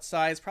don't know what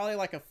size, probably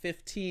like a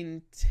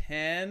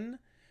 1510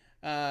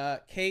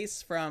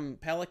 case from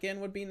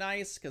Pelican would be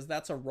nice, because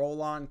that's a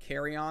roll-on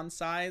carry-on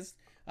size.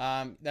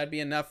 That'd be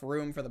enough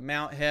room for the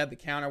mount head, the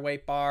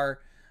counterweight bar,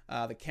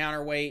 the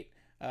counterweight,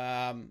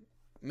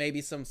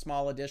 maybe some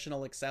small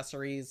additional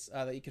accessories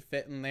that you could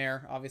fit in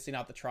there. Obviously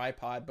not the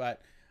tripod,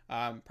 but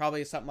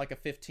probably something like a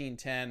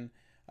 1510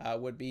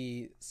 would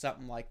be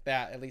something like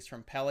that, at least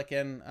from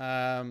Pelican.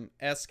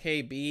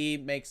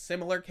 SKB makes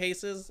similar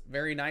cases,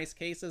 very nice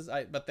cases,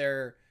 but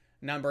their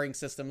numbering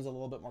system is a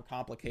little bit more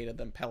complicated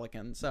than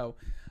Pelican. So,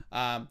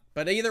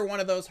 but either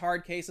one of those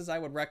hard cases I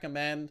would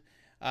recommend.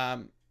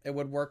 It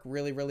would work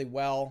really, really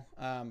well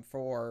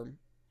for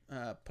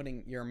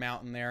putting your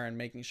mount in there and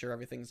making sure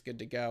everything's good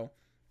to go.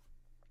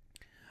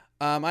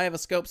 I have a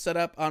scope set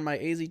up on my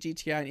AZ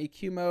GTi in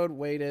EQ mode.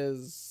 Weight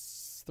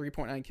is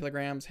 3.9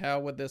 kilograms. How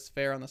would this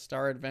fare on the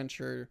Star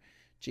Adventure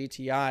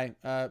GTi?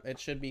 It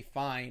should be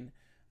fine.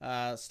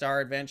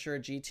 Star Adventure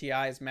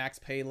GTi's max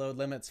payload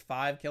limit's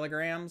 5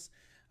 kilograms.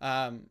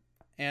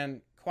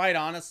 And quite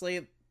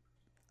honestly,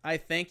 I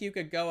think you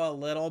could go a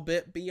little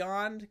bit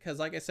beyond, because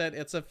like I said,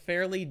 it's a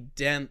fairly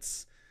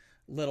dense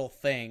little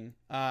thing.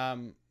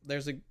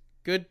 There's a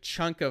good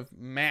chunk of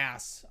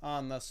mass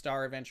on the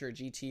Star Adventure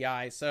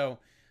GTi, so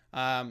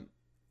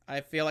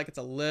I feel like it's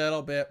a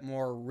little bit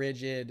more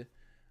rigid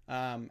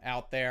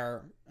out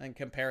there in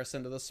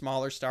comparison to the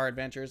smaller Star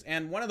Adventures.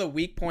 And one of the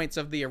weak points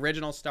of the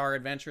original Star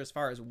Adventure as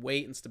far as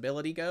weight and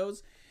stability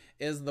goes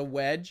is the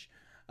wedge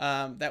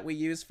that we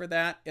use for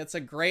that. It's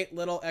a great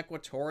little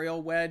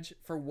equatorial wedge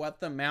for what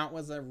the mount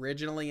was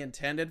originally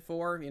intended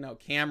for. You know,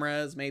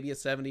 cameras, maybe a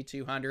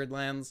 7200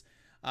 lens.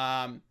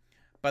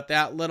 But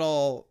that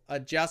little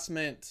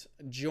adjustment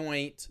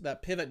joint,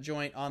 that pivot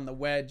joint on the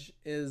wedge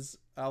is,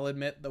 I'll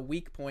admit, the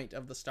weak point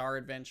of the Star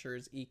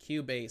Adventure's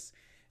EQ base.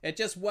 It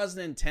just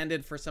wasn't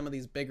intended for some of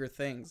these bigger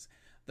things.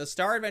 The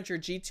Star Adventure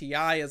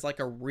GTi is like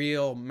a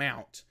real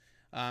mount.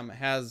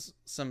 Has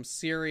some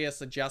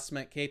serious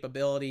adjustment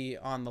capability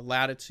on the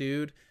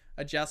latitude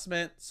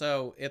adjustment.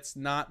 So it's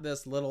not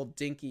this little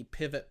dinky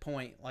pivot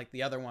point like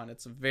the other one.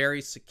 It's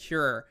very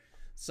secure.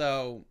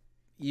 So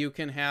you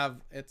can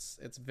have, it's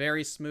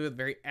very smooth,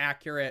 very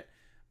accurate,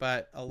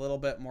 but a little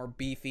bit more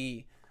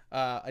beefy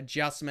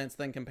adjustments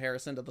than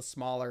comparison to the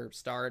smaller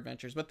Star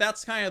Adventures. But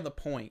that's kind of the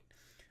point.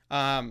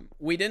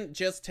 We didn't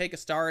just take a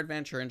Star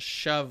Adventure and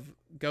shove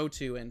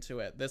GoTo into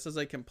it. This is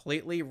a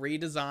completely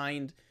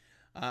redesigned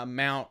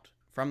mount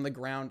from the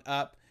ground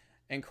up.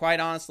 And quite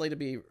honestly, to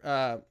be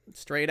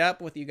straight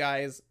up with you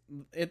guys,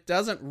 it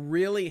doesn't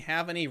really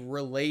have any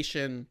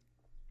relation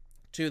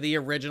to the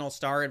original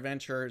Star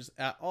Adventures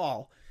at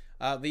all.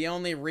 The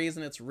only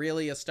reason it's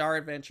really a Star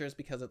Adventure is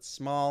because it's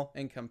small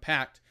and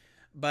compact.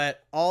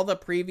 But all the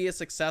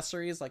previous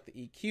accessories, like the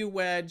EQ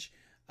wedge,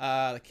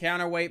 the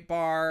counterweight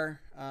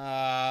bar,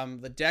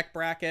 the deck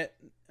bracket.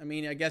 I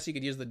mean, I guess you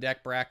could use the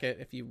deck bracket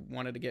if you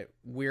wanted to get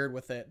weird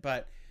with it,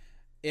 but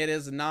it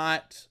is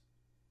not,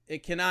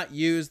 it cannot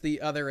use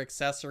the other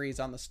accessories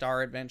on the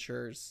Star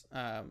Adventures.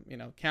 You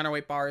know,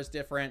 counterweight bar is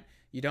different.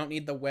 You don't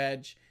need the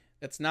wedge.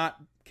 It's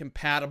not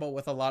compatible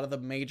with a lot of the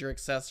major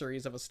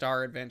accessories of a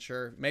Star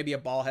Adventure. Maybe a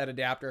ball head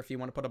adapter if you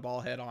want to put a ball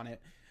head on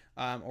it,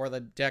 or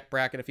the deck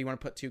bracket if you want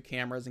to put 2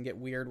 cameras and get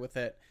weird with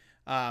it.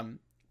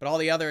 But all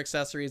the other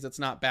accessories, it's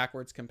not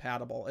backwards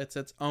compatible. It's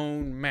its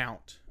own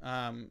mount,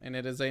 and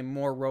it is a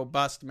more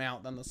robust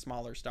mount than the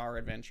smaller Star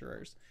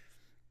Adventurers.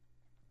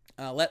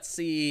 Let's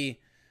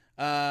see.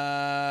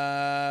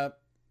 Nebula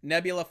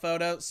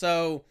photo.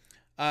 So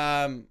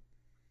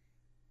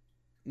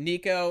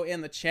Nico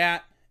in the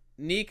chat.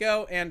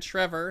 Nico and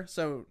Trevor.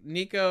 So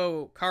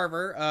Nico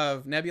Carver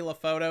of Nebula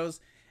Photos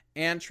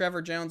and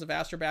Trevor Jones of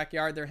Astro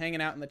Backyard. They're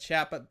hanging out in the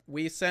chat, but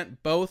we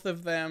sent both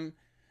of them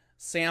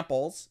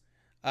samples.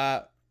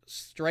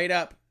 Straight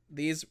up,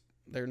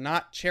 they're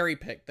not cherry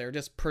picked. They're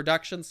just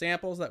production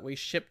samples that we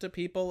ship to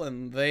people,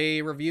 and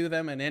they review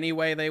them in any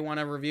way they want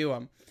to review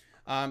them.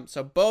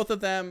 So both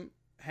of them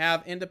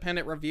have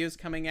independent reviews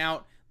coming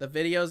out. The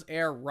videos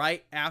air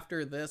right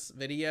after this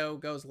video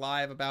goes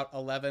live, about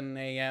 11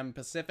 a.m.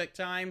 Pacific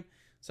time.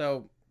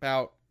 So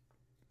about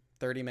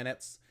 30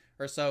 minutes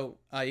or so.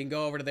 You can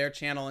go over to their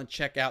channel and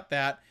check out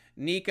that.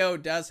 Nico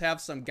does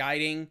have some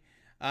guiding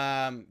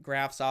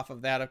graphs off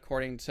of that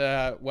according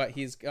to what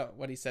he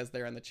says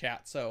there in the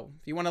chat. So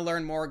if you want to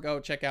learn more, go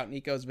check out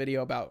Nico's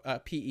video about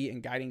PE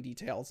and guiding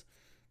details.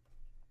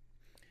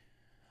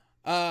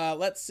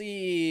 Let's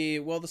see.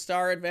 Will the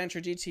Star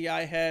Adventure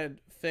GTi head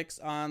fix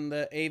on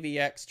the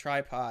AVX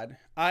tripod?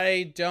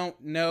 I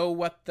don't know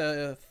what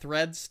the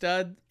thread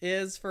stud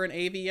is for an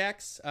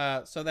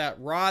AVX. So that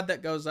rod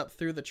that goes up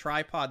through the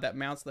tripod that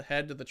mounts the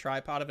head to the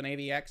tripod of an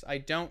AVX, I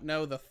don't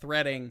know the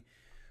threading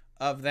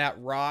of that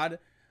rod.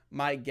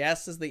 My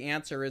guess is the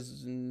answer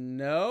is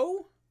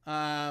no,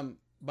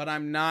 but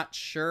I'm not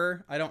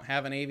sure. I don't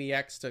have an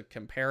AVX to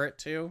compare it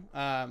to.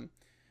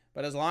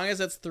 But as long as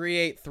it's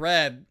 3/8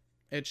 thread,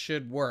 it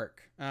should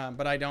work.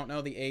 But I don't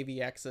know the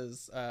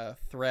AVX's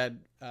thread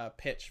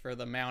pitch for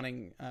the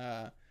mounting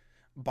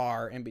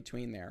bar in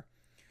between there.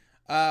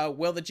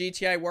 Will the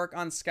GTi work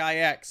on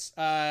SkyX?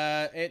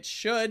 It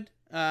should.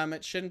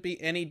 It shouldn't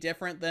be any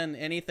different than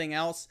anything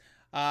else.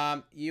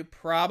 You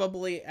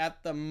probably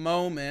at the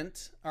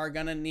moment are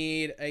going to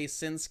need a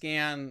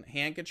SynScan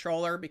hand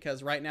controller,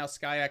 because right now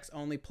SkyX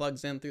only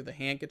plugs in through the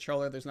hand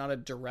controller. There's not a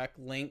direct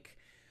link.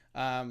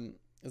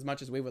 As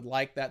much as we would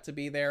like that to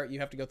be there, you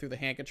have to go through the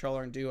hand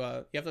controller and you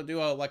have to do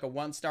like a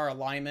 1-star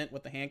alignment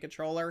with the hand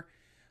controller.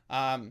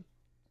 And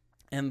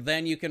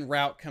then you can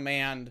route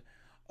command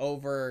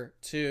over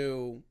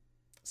to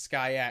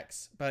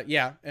SkyX. But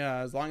yeah,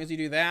 as long as you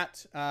do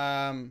that,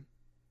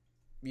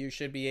 you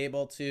should be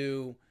able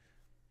to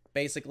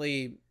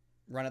basically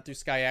run it through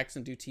SkyX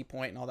and do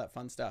T-point and all that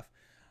fun stuff.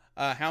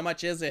 How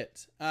much is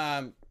it?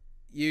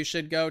 You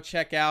should go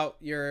check out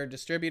your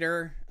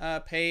distributor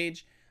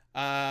page.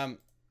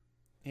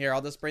 Here,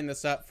 I'll just bring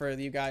this up for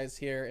you guys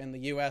here in the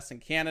US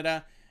and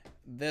Canada.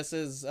 This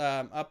is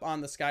up on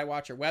the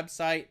Skywatcher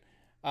website.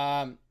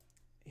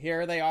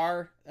 Here they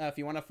are. If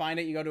you want to find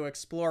it, you go to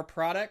Explore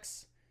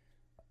Products,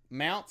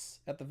 Mounts.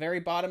 At the very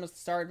bottom is the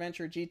Star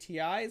Adventure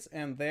GTIs,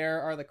 and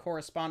there are the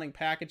corresponding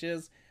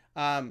packages.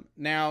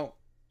 Now,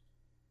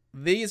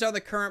 these are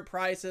the current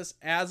prices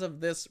as of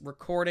this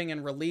recording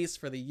and release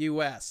for the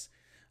US.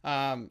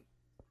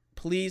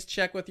 Please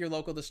check with your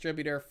local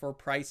distributor for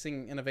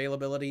pricing and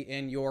availability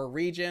in your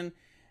region.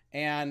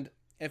 And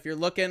if you're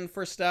looking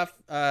for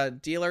stuff,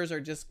 dealers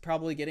are just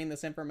probably getting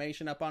this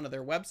information up onto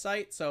their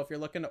website. So if you're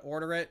looking to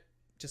order it,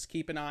 just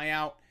keep an eye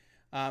out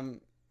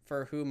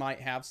for who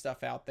might have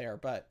stuff out there.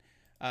 But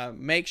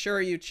make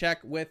sure you check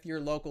with your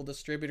local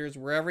distributors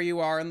wherever you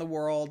are in the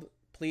world.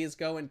 Please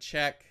go and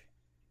check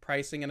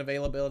pricing and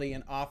availability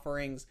and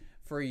offerings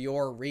for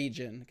your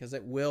region, because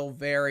it will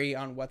vary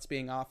on what's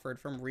being offered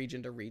from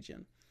region to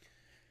region.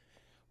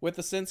 With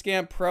the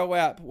SynScan Pro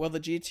app, will the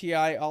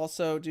GTi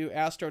also do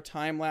Astro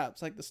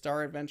time-lapse like the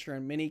Star Adventure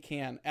and Mini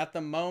can? At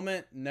the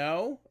moment,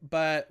 no,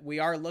 but we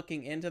are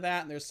looking into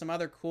that. And there's some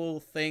other cool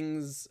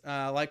things,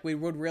 like we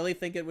would really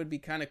think it would be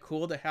kind of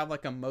cool to have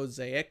like a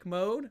mosaic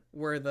mode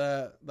where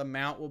the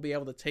mount will be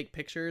able to take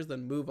pictures,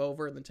 then move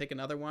over, and then take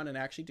another one and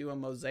actually do a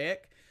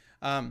mosaic.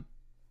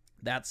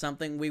 That's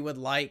something we would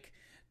like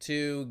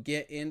to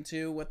get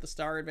into with the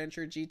Star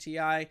Adventure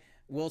GTi.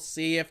 We'll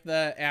see if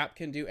the app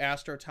can do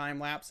Astro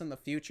time-lapse in the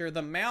future.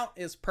 The mount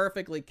is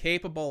perfectly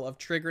capable of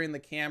triggering the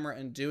camera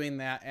and doing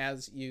that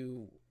as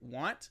you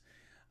want.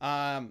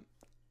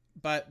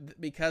 But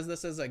because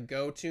this is a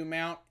go-to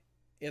mount,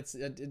 it's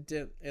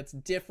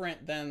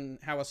different than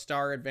how a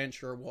Star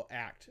Adventure will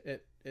act.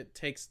 It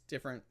takes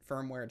different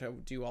firmware to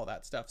do all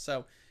that stuff.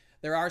 So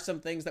there are some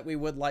things that we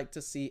would like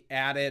to see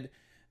added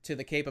to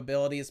the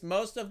capabilities.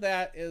 Most of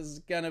that is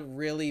going to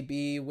really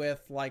be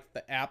with like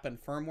the app and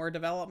firmware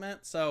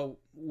development. So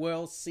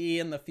we'll see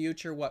in the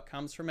future what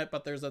comes from it,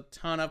 but there's a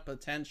ton of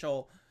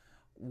potential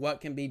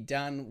what can be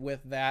done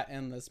with that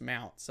and this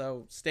mount.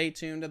 So stay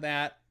tuned to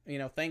that. You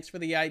know, thanks for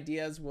the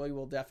ideas. We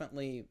will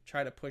definitely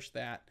try to push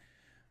that.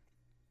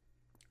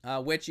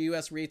 Which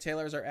US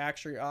retailers are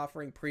actually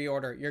offering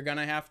pre-order? You're going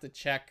to have to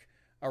check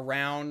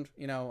around,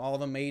 you know, all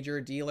the major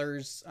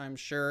dealers, I'm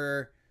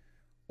sure,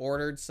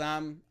 ordered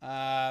some.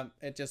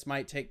 It just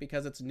might take,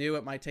 because it's new,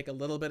 it might take a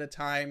little bit of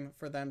time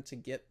for them to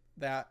get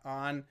that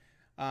on.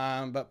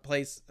 But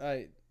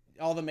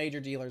all the major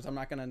dealers, I'm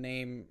not going to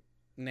name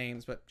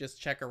names, but just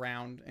check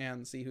around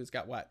and see who's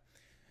got what.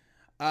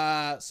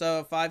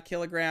 So 5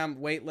 kilogram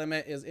weight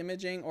limit is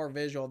imaging or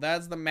visual?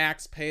 That's the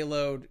max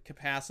payload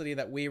capacity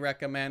that we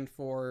recommend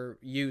for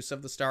use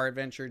of the Star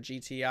Adventure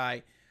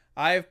GTi.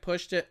 I've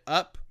pushed it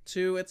up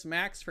to its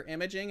max for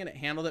imaging and it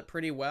handled it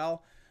pretty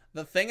well.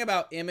 The thing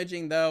about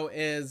imaging, though,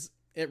 is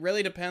it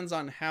really depends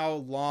on how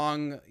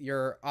long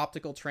your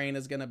optical train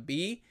is going to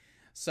be.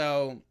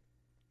 So,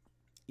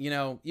 you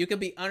know, you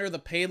could be under the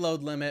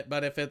payload limit,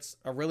 but if it's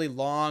a really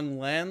long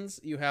lens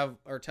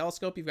or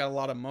telescope, you've got a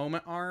lot of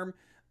moment arm,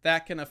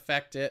 that can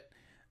affect it.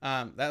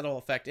 That'll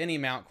affect any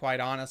mount, quite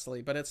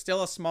honestly. But it's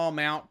still a small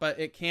mount, but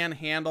it can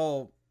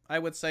handle, I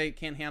would say, it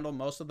can handle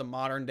most of the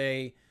modern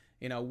day,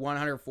 you know,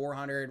 100,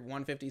 400,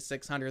 150,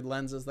 600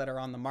 lenses that are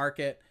on the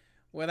market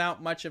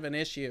without much of an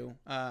issue.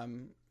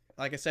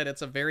 Like I said,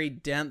 it's a very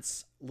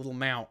dense little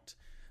mount.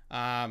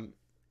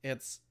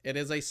 It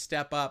is a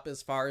step up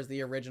as far as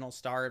the original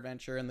Star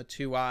Adventure and the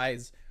 2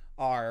 eyes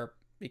are,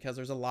 because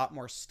there's a lot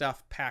more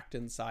stuff packed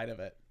inside of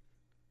it.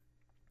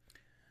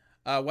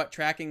 What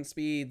tracking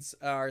speeds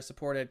are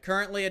supported?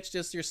 Currently, it's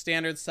just your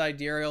standard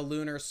sidereal,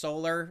 lunar,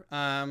 solar.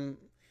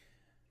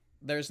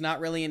 There's not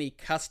really any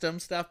custom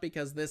stuff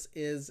because this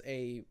is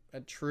a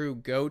true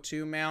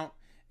go-to mount.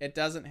 It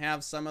doesn't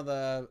have some of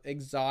the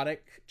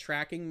exotic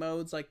tracking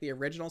modes like the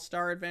original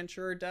Star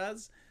Adventurer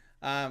does.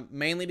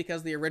 Mainly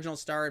because the original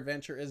Star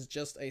Adventure is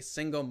just a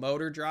single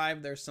motor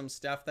drive. There's some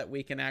stuff that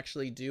we can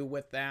actually do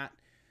with that.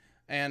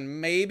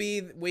 And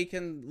maybe we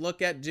can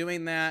look at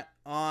doing that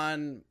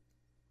on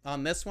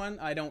this one.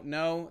 I don't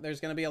know.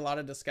 There's going to be a lot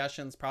of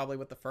discussions probably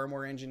with the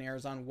firmware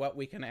engineers on what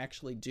we can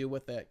actually do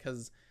with it,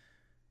 because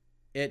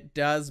it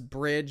does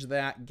bridge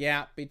that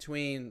gap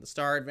between the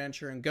Star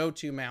Adventure and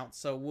go-to mounts.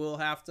 So we'll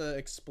have to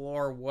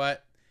explore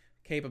what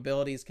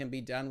capabilities can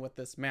be done with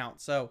this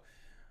mount. So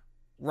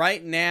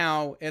right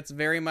now, it's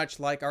very much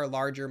like our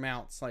larger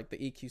mounts, like the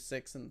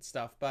EQ6 and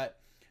stuff, but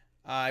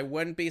I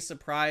wouldn't be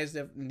surprised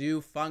if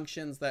new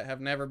functions that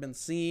have never been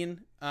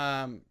seen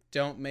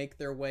don't make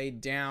their way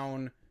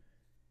down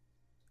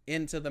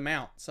into the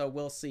mount. So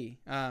we'll see.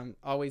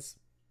 Always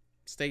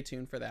stay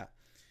tuned for that.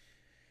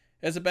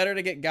 Is it better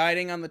to get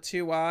guiding on the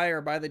 2i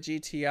or buy the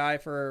GTi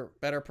for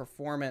better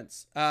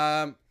performance?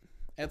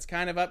 It's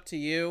kind of up to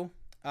you.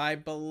 I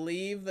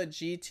believe the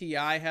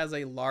GTi has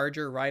a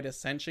larger right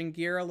ascension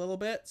gear a little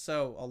bit.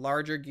 So a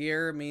larger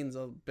gear means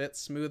a bit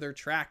smoother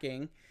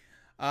tracking.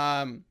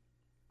 A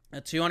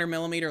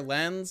 200mm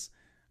lens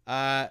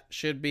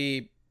should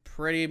be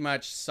pretty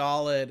much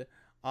solid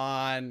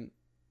on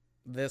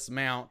this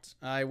mount.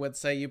 I would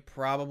say you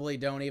probably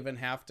don't even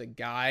have to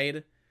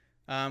guide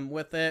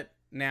with it.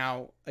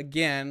 Now,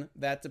 again,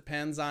 that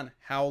depends on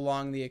how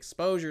long the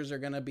exposures are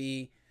going to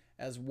be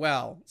as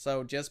well.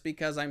 So just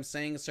because I'm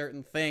saying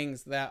certain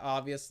things, that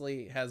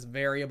obviously has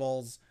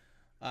variables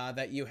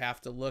that you have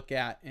to look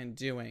at in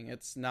doing.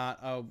 It's not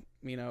a,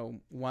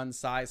 one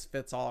size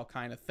fits all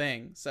kind of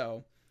thing.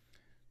 So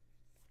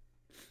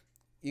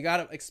you got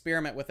to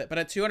experiment with it. But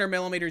at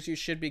 200mm, you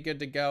should be good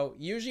to go.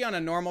 Usually on a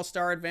normal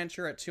Star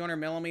Adventure at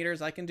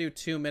 200mm, I can do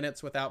 2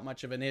 minutes without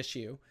much of an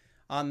issue.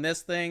 On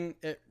this thing,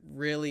 it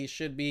really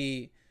shouldn't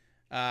be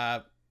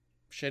a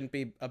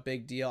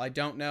big deal. I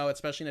don't know,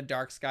 especially in a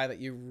dark sky, that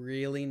you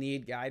really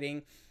need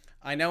guiding.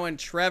 I know in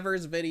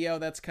Trevor's video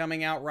that's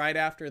coming out right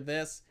after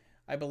this,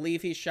 I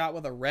believe he shot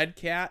with a Red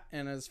Cat,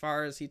 and as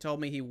far as he told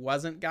me, he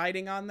wasn't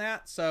guiding on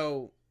that.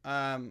 So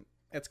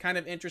it's kind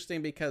of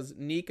interesting because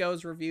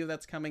Nico's review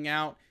that's coming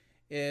out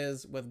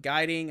is with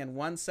guiding and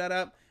one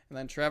setup, and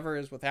then Trevor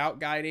is without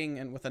guiding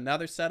and with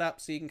another setup.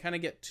 So you can kind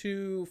of get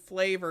two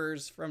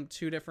flavors from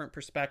two different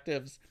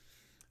perspectives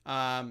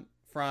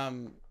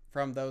from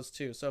those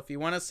two. So if you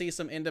want to see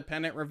some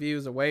independent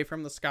reviews away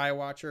from the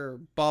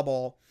Skywatcher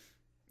bubble,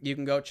 you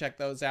can go check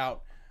those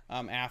out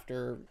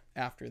after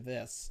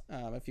this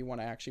if you want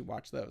to actually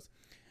watch those.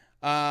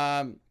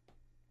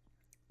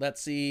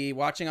 Let's see.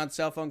 Watching on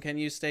cell phone, can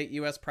you state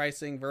US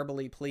pricing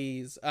verbally,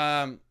 please?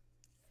 At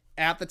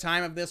the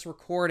time of this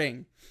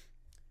recording,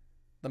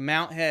 the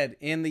mount head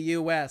in the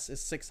US is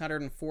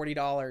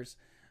 $640.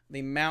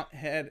 The mount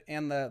head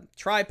and the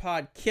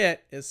tripod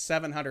kit is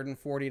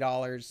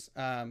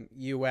 $740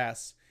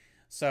 US.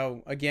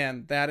 So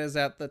again, that is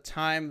at the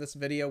time this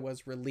video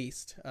was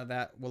released.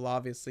 That will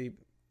obviously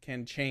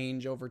can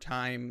change over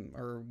time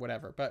or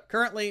whatever. But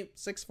currently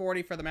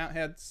 $640 for the mount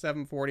head,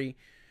 $740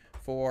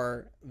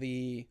 for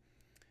the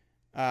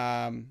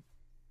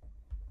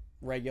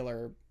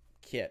regular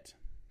kit.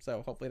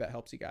 So hopefully that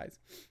helps you guys.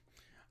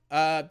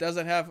 Does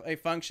it have a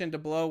function to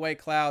blow away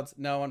clouds?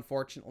 No,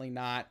 unfortunately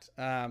not.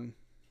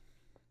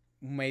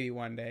 Maybe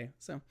one day.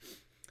 So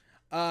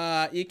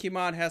EQ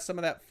mod has some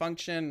of that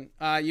function.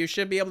 You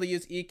should be able to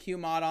use EQ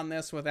mod on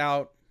this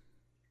without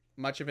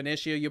much of an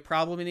issue. You will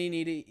probably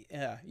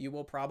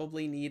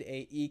need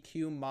a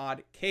EQ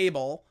mod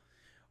cable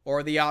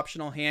or the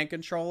optional hand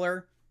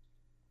controller.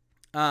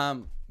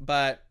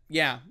 But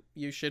yeah,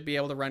 you should be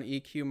able to run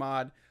EQ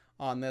mod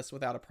on this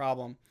without a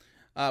problem.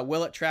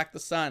 Will it track the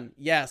sun?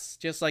 Yes,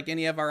 just like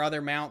any of our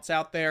other mounts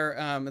out there,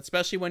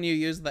 especially when you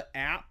use the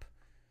app,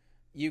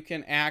 you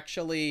can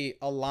actually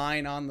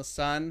align on the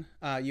sun.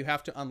 You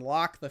have to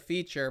unlock the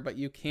feature, but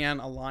you can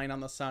align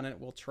on the sun and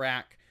it will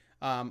track.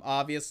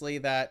 Obviously,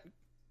 that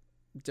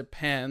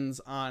depends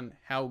on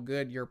how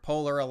good your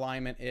polar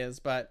alignment is,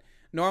 but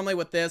normally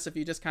with this, if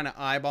you just kind of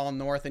eyeball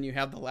north and you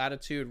have the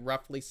latitude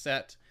roughly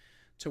set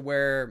to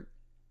where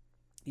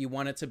you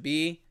want it to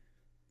be,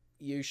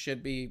 you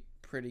should be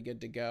pretty good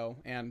to go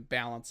and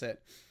balance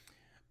it.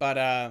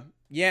 But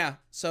yeah,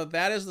 so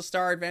that is the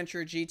Star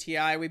Adventurer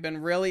GTi. We've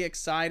been really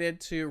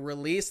excited to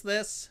release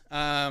this.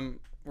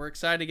 We're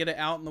excited to get it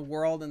out in the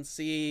world and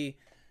see.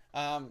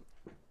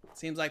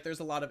 Seems like there's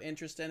a lot of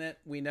interest in it.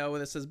 We know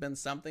this has been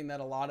something that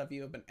a lot of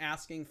you have been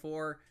asking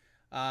for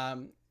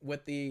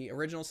with the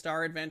original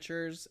Star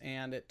Adventures,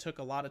 and it took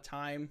a lot of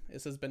time.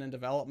 This has been in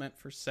development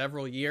for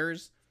several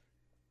years,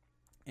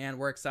 and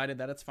we're excited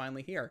that it's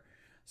finally here.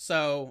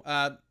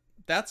 So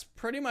that's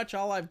pretty much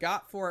all I've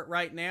got for it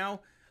right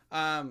now.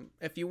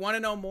 If you want to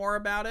know more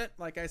about it,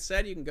 like I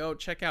said, you can go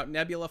check out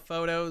Nebula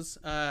Photos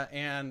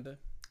and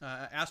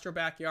Astro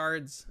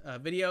Backyard's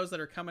videos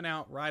that are coming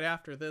out right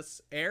after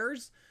this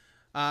airs.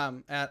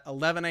 at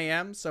 11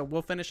 a.m. So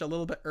we'll finish a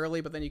little bit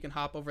early, but then you can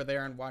hop over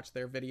there and watch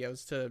their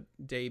videos to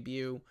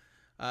debut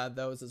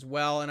those as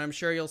well. And I'm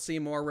sure you'll see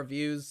more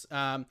reviews.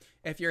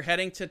 If you're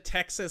heading to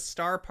Texas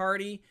Star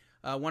Party,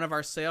 one of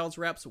our sales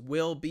reps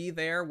will be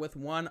there with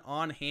one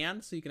on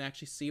hand, so you can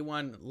actually see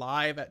one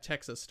live at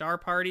Texas Star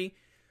Party.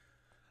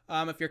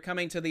 If you're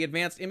coming to the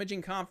Advanced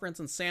Imaging Conference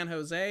in San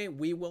Jose,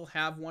 we will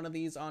have one of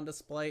these on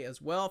display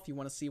as well if you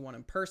want to see one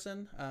in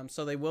person.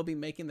 So they will be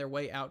making their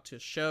way out to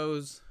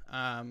shows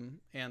and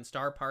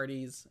star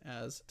parties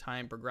as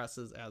time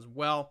progresses as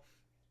well.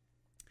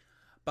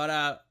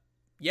 But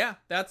yeah,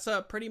 that's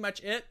pretty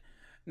much it.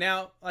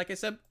 Now, like I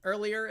said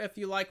earlier, if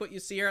you like what you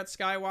see here at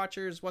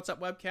Skywatchers What's Up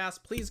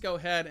Webcast, please go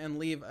ahead and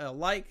leave a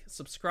like,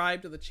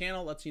 subscribe to the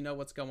channel, lets you know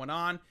what's going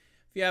on.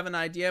 If you have an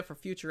idea for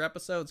future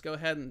episodes, go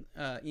ahead and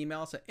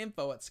email us at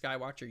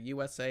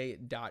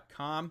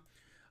info@skywatcherusa.com.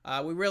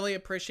 We really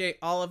appreciate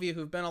all of you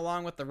who've been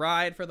along with the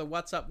ride for the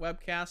What's Up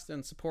Webcast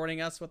and supporting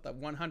us with the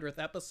 100th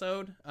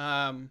episode.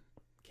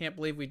 Can't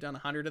believe we've done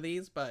 100 of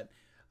these, but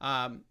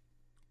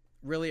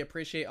really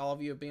appreciate all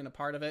of you being a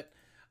part of it.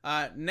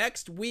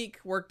 Next week,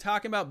 we're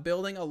talking about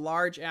building a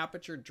large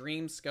aperture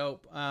dream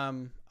scope.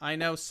 I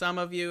know some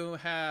of you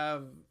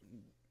have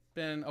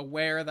been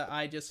aware that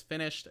I just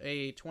finished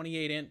a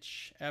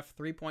 28-inch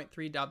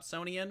f3.3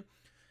 Dobsonian.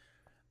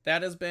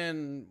 That has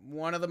been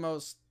one of the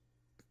most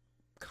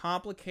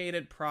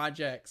complicated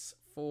projects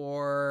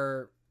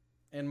in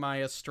my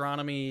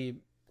astronomy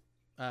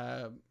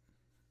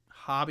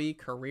hobby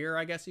career,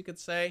 I guess you could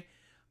say.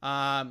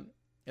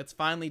 It's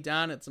finally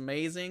done. It's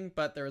amazing,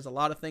 but there's a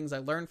lot of things I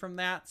learned from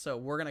that. So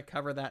we're going to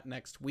cover that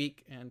next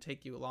week and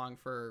take you along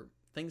for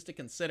things to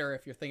consider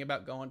if you're thinking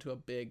about going to a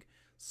big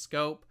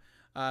scope.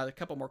 A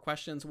couple more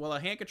questions. Will a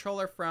hand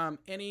controller from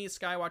any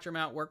Skywatcher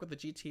mount work with the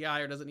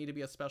GTi, or does it need to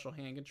be a special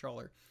hand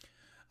controller?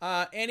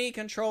 Any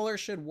controller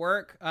should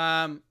work.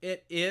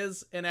 It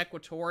is an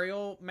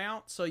equatorial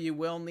mount, so you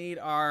will need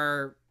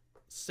our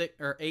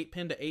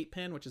 8-pin to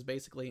 8-pin, which is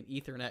basically an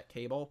Ethernet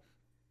cable,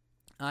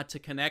 to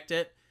connect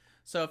it.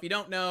 So if you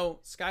don't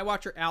know,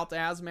 Skywatcher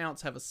Alt-Az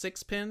mounts have a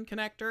 6-pin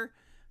connector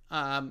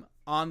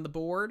on the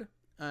board,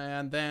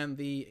 and then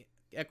the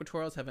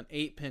equatorials have an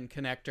 8-pin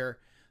connector.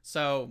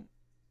 So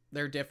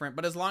they're different.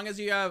 But as long as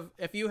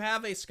if you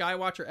have a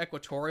Skywatcher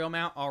equatorial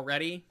mount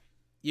already,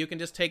 you can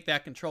just take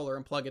that controller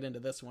and plug it into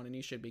this one, and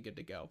you should be good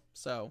to go.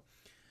 So,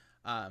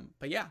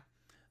 but yeah,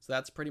 so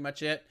that's pretty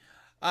much it.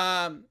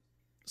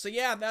 So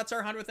yeah, that's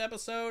our 100th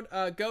episode.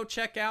 Go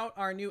check out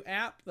our new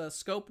app, the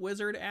Scope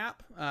Wizard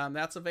app.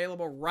 That's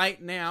available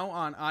right now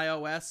on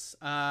iOS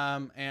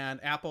and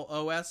Apple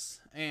OS.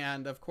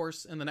 And of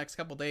course, in the next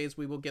couple days,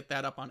 we will get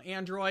that up on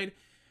Android.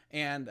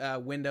 And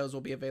Windows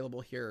will be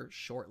available here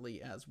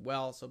shortly as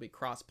well. So it'll be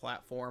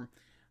cross-platform.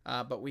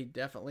 But we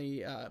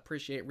definitely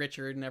appreciate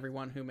Richard and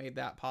everyone who made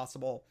that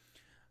possible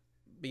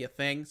be a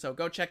thing. So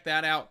go check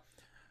that out.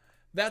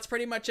 That's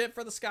pretty much it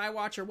for the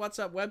Skywatcher What's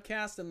Up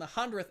Webcast and the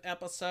 100th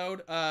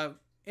episode of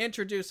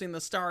introducing the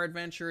Star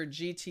Adventurer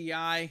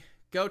GTi.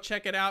 Go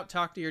check it out.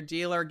 Talk to your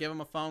dealer. Give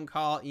them a phone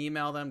call.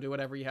 Email them. Do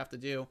whatever you have to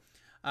do.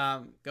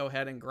 Go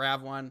ahead and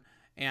grab one.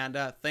 And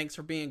thanks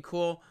for being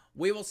cool.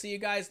 We will see you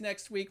guys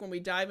next week when we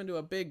dive into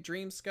a big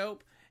dream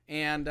scope.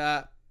 And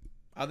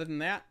other than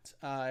that,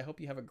 I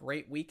hope you have a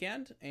great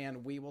weekend.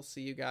 And we will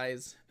see you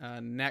guys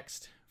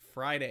next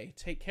Friday.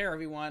 Take care,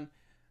 everyone.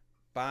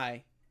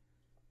 Bye.